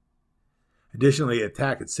 disabling it. Additionally, the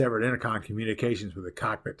attack had severed intercom communications with the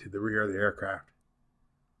cockpit to the rear of the aircraft.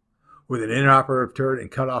 With an inoperative turret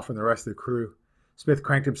and cut off from the rest of the crew, Smith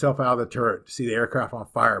cranked himself out of the turret to see the aircraft on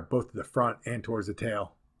fire both to the front and towards the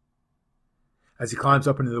tail. As he climbs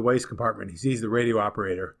up into the waist compartment, he sees the radio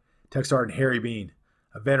operator, Tech Sergeant Harry Bean,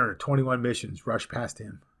 a veteran of 21 missions, rush past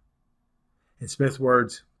him. In Smith's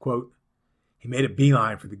words, quote, "He made a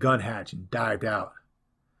beeline for the gun hatch and dived out.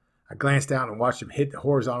 I glanced down and watched him hit the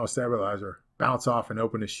horizontal stabilizer, bounce off, and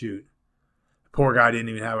open his chute. The poor guy didn't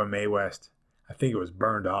even have a Mae West. I think it was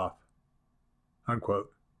burned off."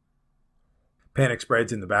 Unquote. Panic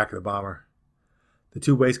spreads in the back of the bomber. The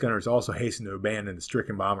two waist gunners also hastened to abandon the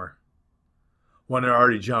stricken bomber. One had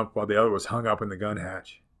already jumped while the other was hung up in the gun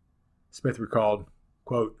hatch. Smith recalled,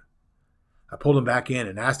 quote, "I pulled him back in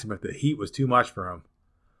and asked him if the heat was too much for him.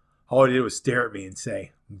 All he did was stare at me and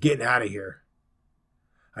say, 'I'm getting out of here.'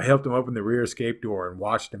 I helped him open the rear escape door and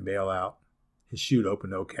watched him bail out. His chute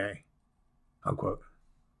opened okay." Unquote.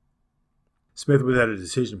 Smith was at a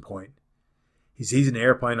decision point. He sees an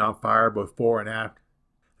airplane on fire both fore and aft.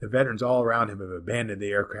 The veterans all around him have abandoned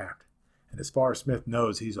the aircraft, and as far as Smith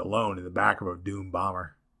knows, he's alone in the back of a doomed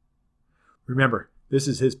bomber. Remember, this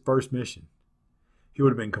is his first mission. He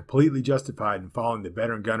would have been completely justified in following the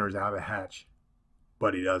veteran gunners out of the hatch,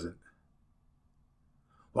 but he doesn't.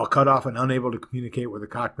 While cut off and unable to communicate with the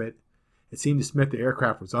cockpit, it seemed to Smith the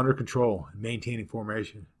aircraft was under control and maintaining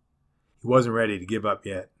formation. He wasn't ready to give up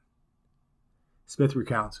yet. Smith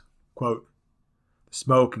recounts, quote, "The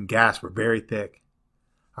smoke and gas were very thick.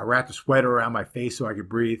 I wrapped a sweater around my face so I could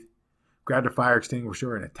breathe, grabbed a fire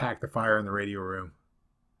extinguisher, and attacked the fire in the radio room.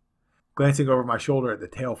 Glancing over my shoulder at the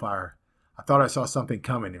tail fire, I thought I saw something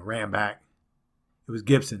coming and ran back. It was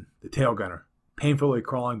Gibson, the tail gunner, painfully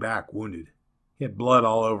crawling back, wounded. He had blood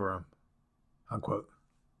all over him." Unquote.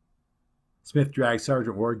 Smith dragged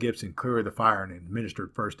Sergeant Ward Gibson clear of the fire and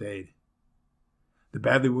administered first aid. The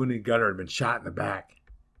badly wounded gunner had been shot in the back.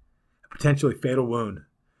 A potentially fatal wound,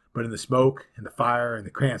 but in the smoke and the fire and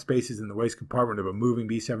the cramped spaces in the waist compartment of a moving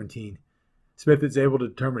B-17, Smith is able to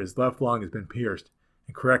determine his left lung has been pierced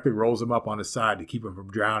and correctly rolls him up on his side to keep him from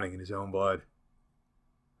drowning in his own blood.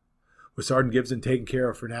 With Sergeant Gibson taken care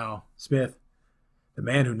of for now, Smith, the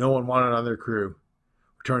man who no one wanted on their crew,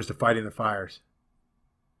 returns to fighting the fires.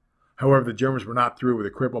 However, the Germans were not through with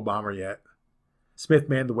the crippled bomber yet. Smith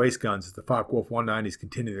manned the waist guns as the Focke-Wulf 190s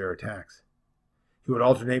continued their attacks. He would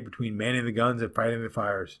alternate between manning the guns and fighting the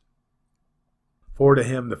fires. Forward to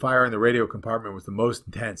him, the fire in the radio compartment was the most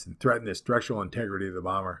intense and threatened the structural integrity of the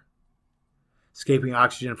bomber. Escaping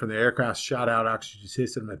oxygen from the aircraft's shot-out oxygen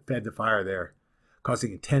system had fed the fire there,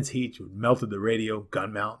 causing intense heat which melted the radio,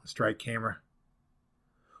 gun mount, and strike camera.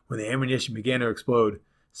 When the ammunition began to explode,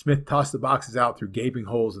 Smith tossed the boxes out through gaping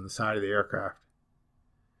holes in the side of the aircraft.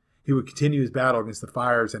 He would continue his battle against the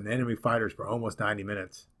fires and enemy fighters for almost 90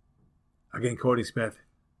 minutes. Again quoting Smith,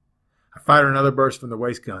 "I fired another burst from the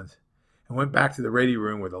waist guns and went back to the radio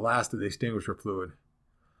room with the last of the extinguisher fluid.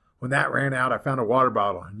 When that ran out, I found a water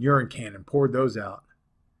bottle and urine can and poured those out.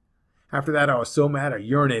 After that, I was so mad I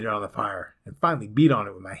urinated on the fire and finally beat on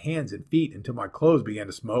it with my hands and feet until my clothes began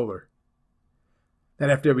to smolder.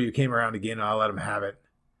 That FW came around again and I let him have it.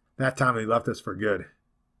 That time he left us for good.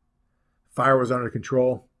 The fire was under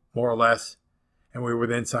control, more or less, and we were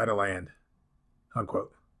within sight of land."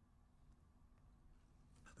 Unquote.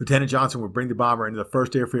 Lieutenant Johnson would bring the bomber into the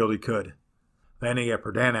first airfield he could, landing at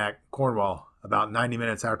Perdanac, Cornwall, about 90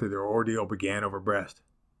 minutes after their ordeal began over Brest.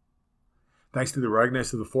 Thanks to the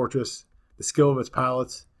ruggedness of the fortress, the skill of its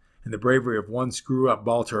pilots, and the bravery of one screw-up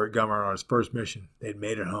ball turret gunner on his first mission, they had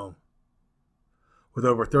made it home. With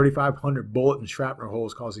over 3,500 bullet and shrapnel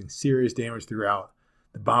holes causing serious damage throughout,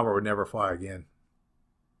 the bomber would never fly again.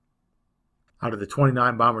 Out of the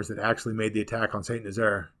 29 bombers that actually made the attack on St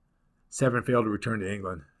Nazaire, 7 failed to return to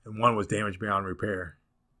England, and 1 was damaged beyond repair.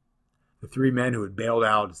 The 3 men who had bailed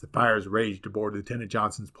out as the fires raged aboard Lieutenant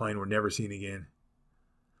Johnson's plane were never seen again.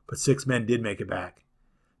 But 6 men did make it back,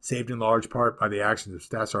 saved in large part by the actions of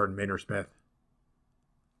Staff Sergeant Maynard Smith.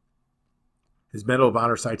 His Medal of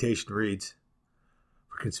Honor citation reads,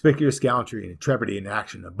 "For conspicuous gallantry and intrepidity in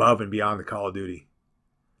action above and beyond the call of duty.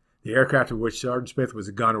 The aircraft of which Sergeant Smith was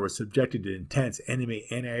a gunner was subjected to intense enemy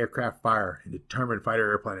anti-aircraft fire and determined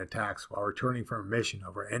fighter airplane attacks while returning from a mission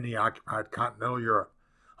over enemy-occupied continental Europe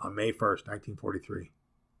on May 1st, 1943.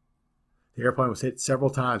 The airplane was hit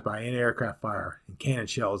several times by anti-aircraft fire and cannon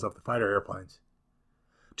shells off the fighter airplanes.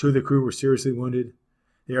 2 of the crew were seriously wounded,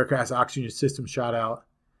 the aircraft's oxygen system shot out,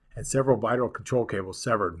 and several vital control cables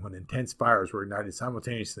severed when intense fires were ignited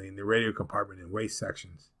simultaneously in the radio compartment and waist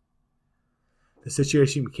sections. The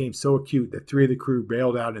situation became so acute that 3 of the crew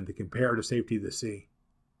bailed out into the comparative safety of the sea.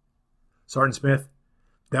 Sergeant Smith,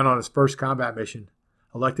 then on his first combat mission,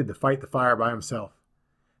 elected to fight the fire by himself,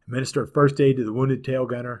 administered first aid to the wounded tail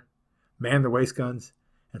gunner, manned the waist guns,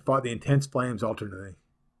 and fought the intense flames alternately.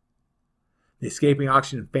 The escaping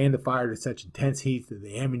oxygen fanned the fire to such intense heat that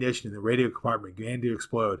the ammunition in the radio compartment began to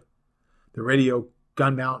explode. The radio,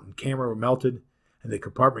 gun mount, and camera were melted, and the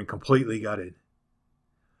compartment completely gutted.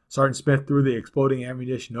 Sergeant Smith threw the exploding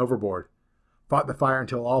ammunition overboard, fought the fire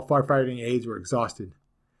until all firefighting aids were exhausted,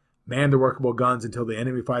 manned the workable guns until the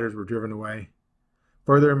enemy fighters were driven away,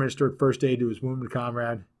 further administered first aid to his wounded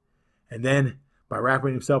comrade, and then, by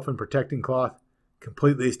wrapping himself in protecting cloth,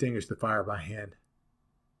 completely extinguished the fire by hand.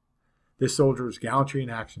 This soldier's gallantry in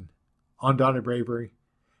action, undaunted bravery,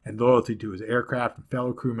 and loyalty to his aircraft and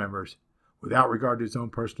fellow crew members, without regard to his own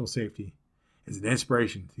personal safety, is an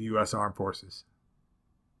inspiration to the U.S. Armed Forces.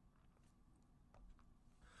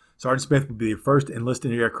 Sergeant Smith would be the first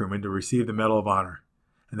enlisted aircrewman to receive the Medal of Honor,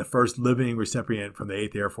 and the first living recipient from the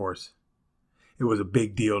 8th Air Force. It was a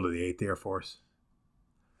big deal to the 8th Air Force.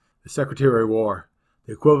 The Secretary of War,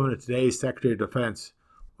 the equivalent of today's Secretary of Defense,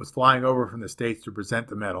 was flying over from the States to present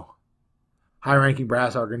the medal. High-ranking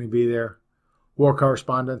brass are going to be there, war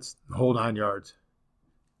correspondents, the whole 9 yards.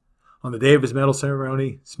 On the day of his medal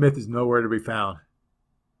ceremony, Smith is nowhere to be found.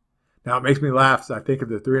 Now it makes me laugh as I think of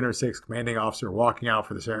the 306th commanding officer walking out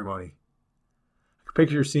for the ceremony. I can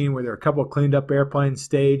picture a scene where there are a couple of cleaned up airplanes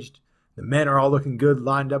staged, the men are all looking good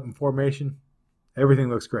lined up in formation. Everything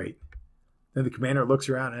looks great. Then the commander looks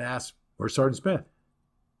around and asks, "Where's Sergeant Smith?"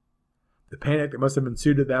 The panic that must have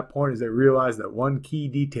ensued at that point as they realized that one key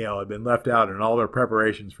detail had been left out in all their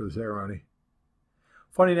preparations for the ceremony.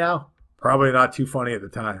 Funny now? Probably not too funny at the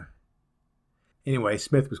time. Anyway,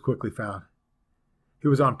 Smith was quickly found. He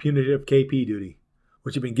was on punitive KP duty,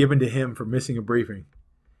 which had been given to him for missing a briefing.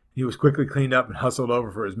 He was quickly cleaned up and hustled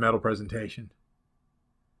over for his medal presentation.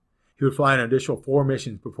 He would fly an additional 4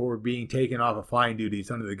 missions before being taken off of flying duties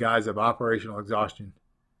under the guise of operational exhaustion.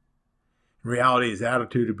 In reality, his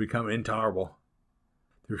attitude had become intolerable.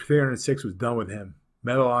 The 306 was done with him,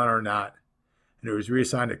 Medal of Honor or not, and he was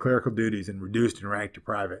reassigned to clerical duties and reduced in rank to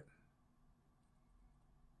private.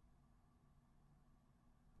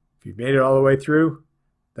 If you've made it all the way through,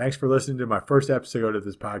 thanks for listening to my first episode of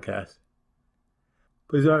this podcast.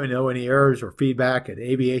 Please let me know any errors or feedback at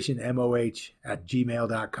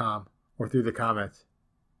aviationmoh@gmail.com or through the comments.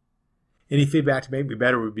 Any feedback to make me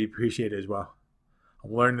better would be appreciated as well.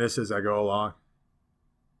 I'm learning this as I go along.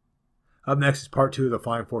 Up next is part 2 of the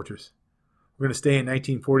Flying Fortress. We're going to stay in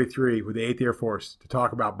 1943 with the 8th Air Force to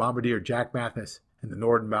talk about Bombardier Jack Mathis and the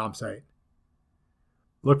Norden bomb site.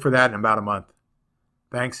 Look for that in about a month.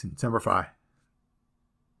 Thanks, and Semper Fi.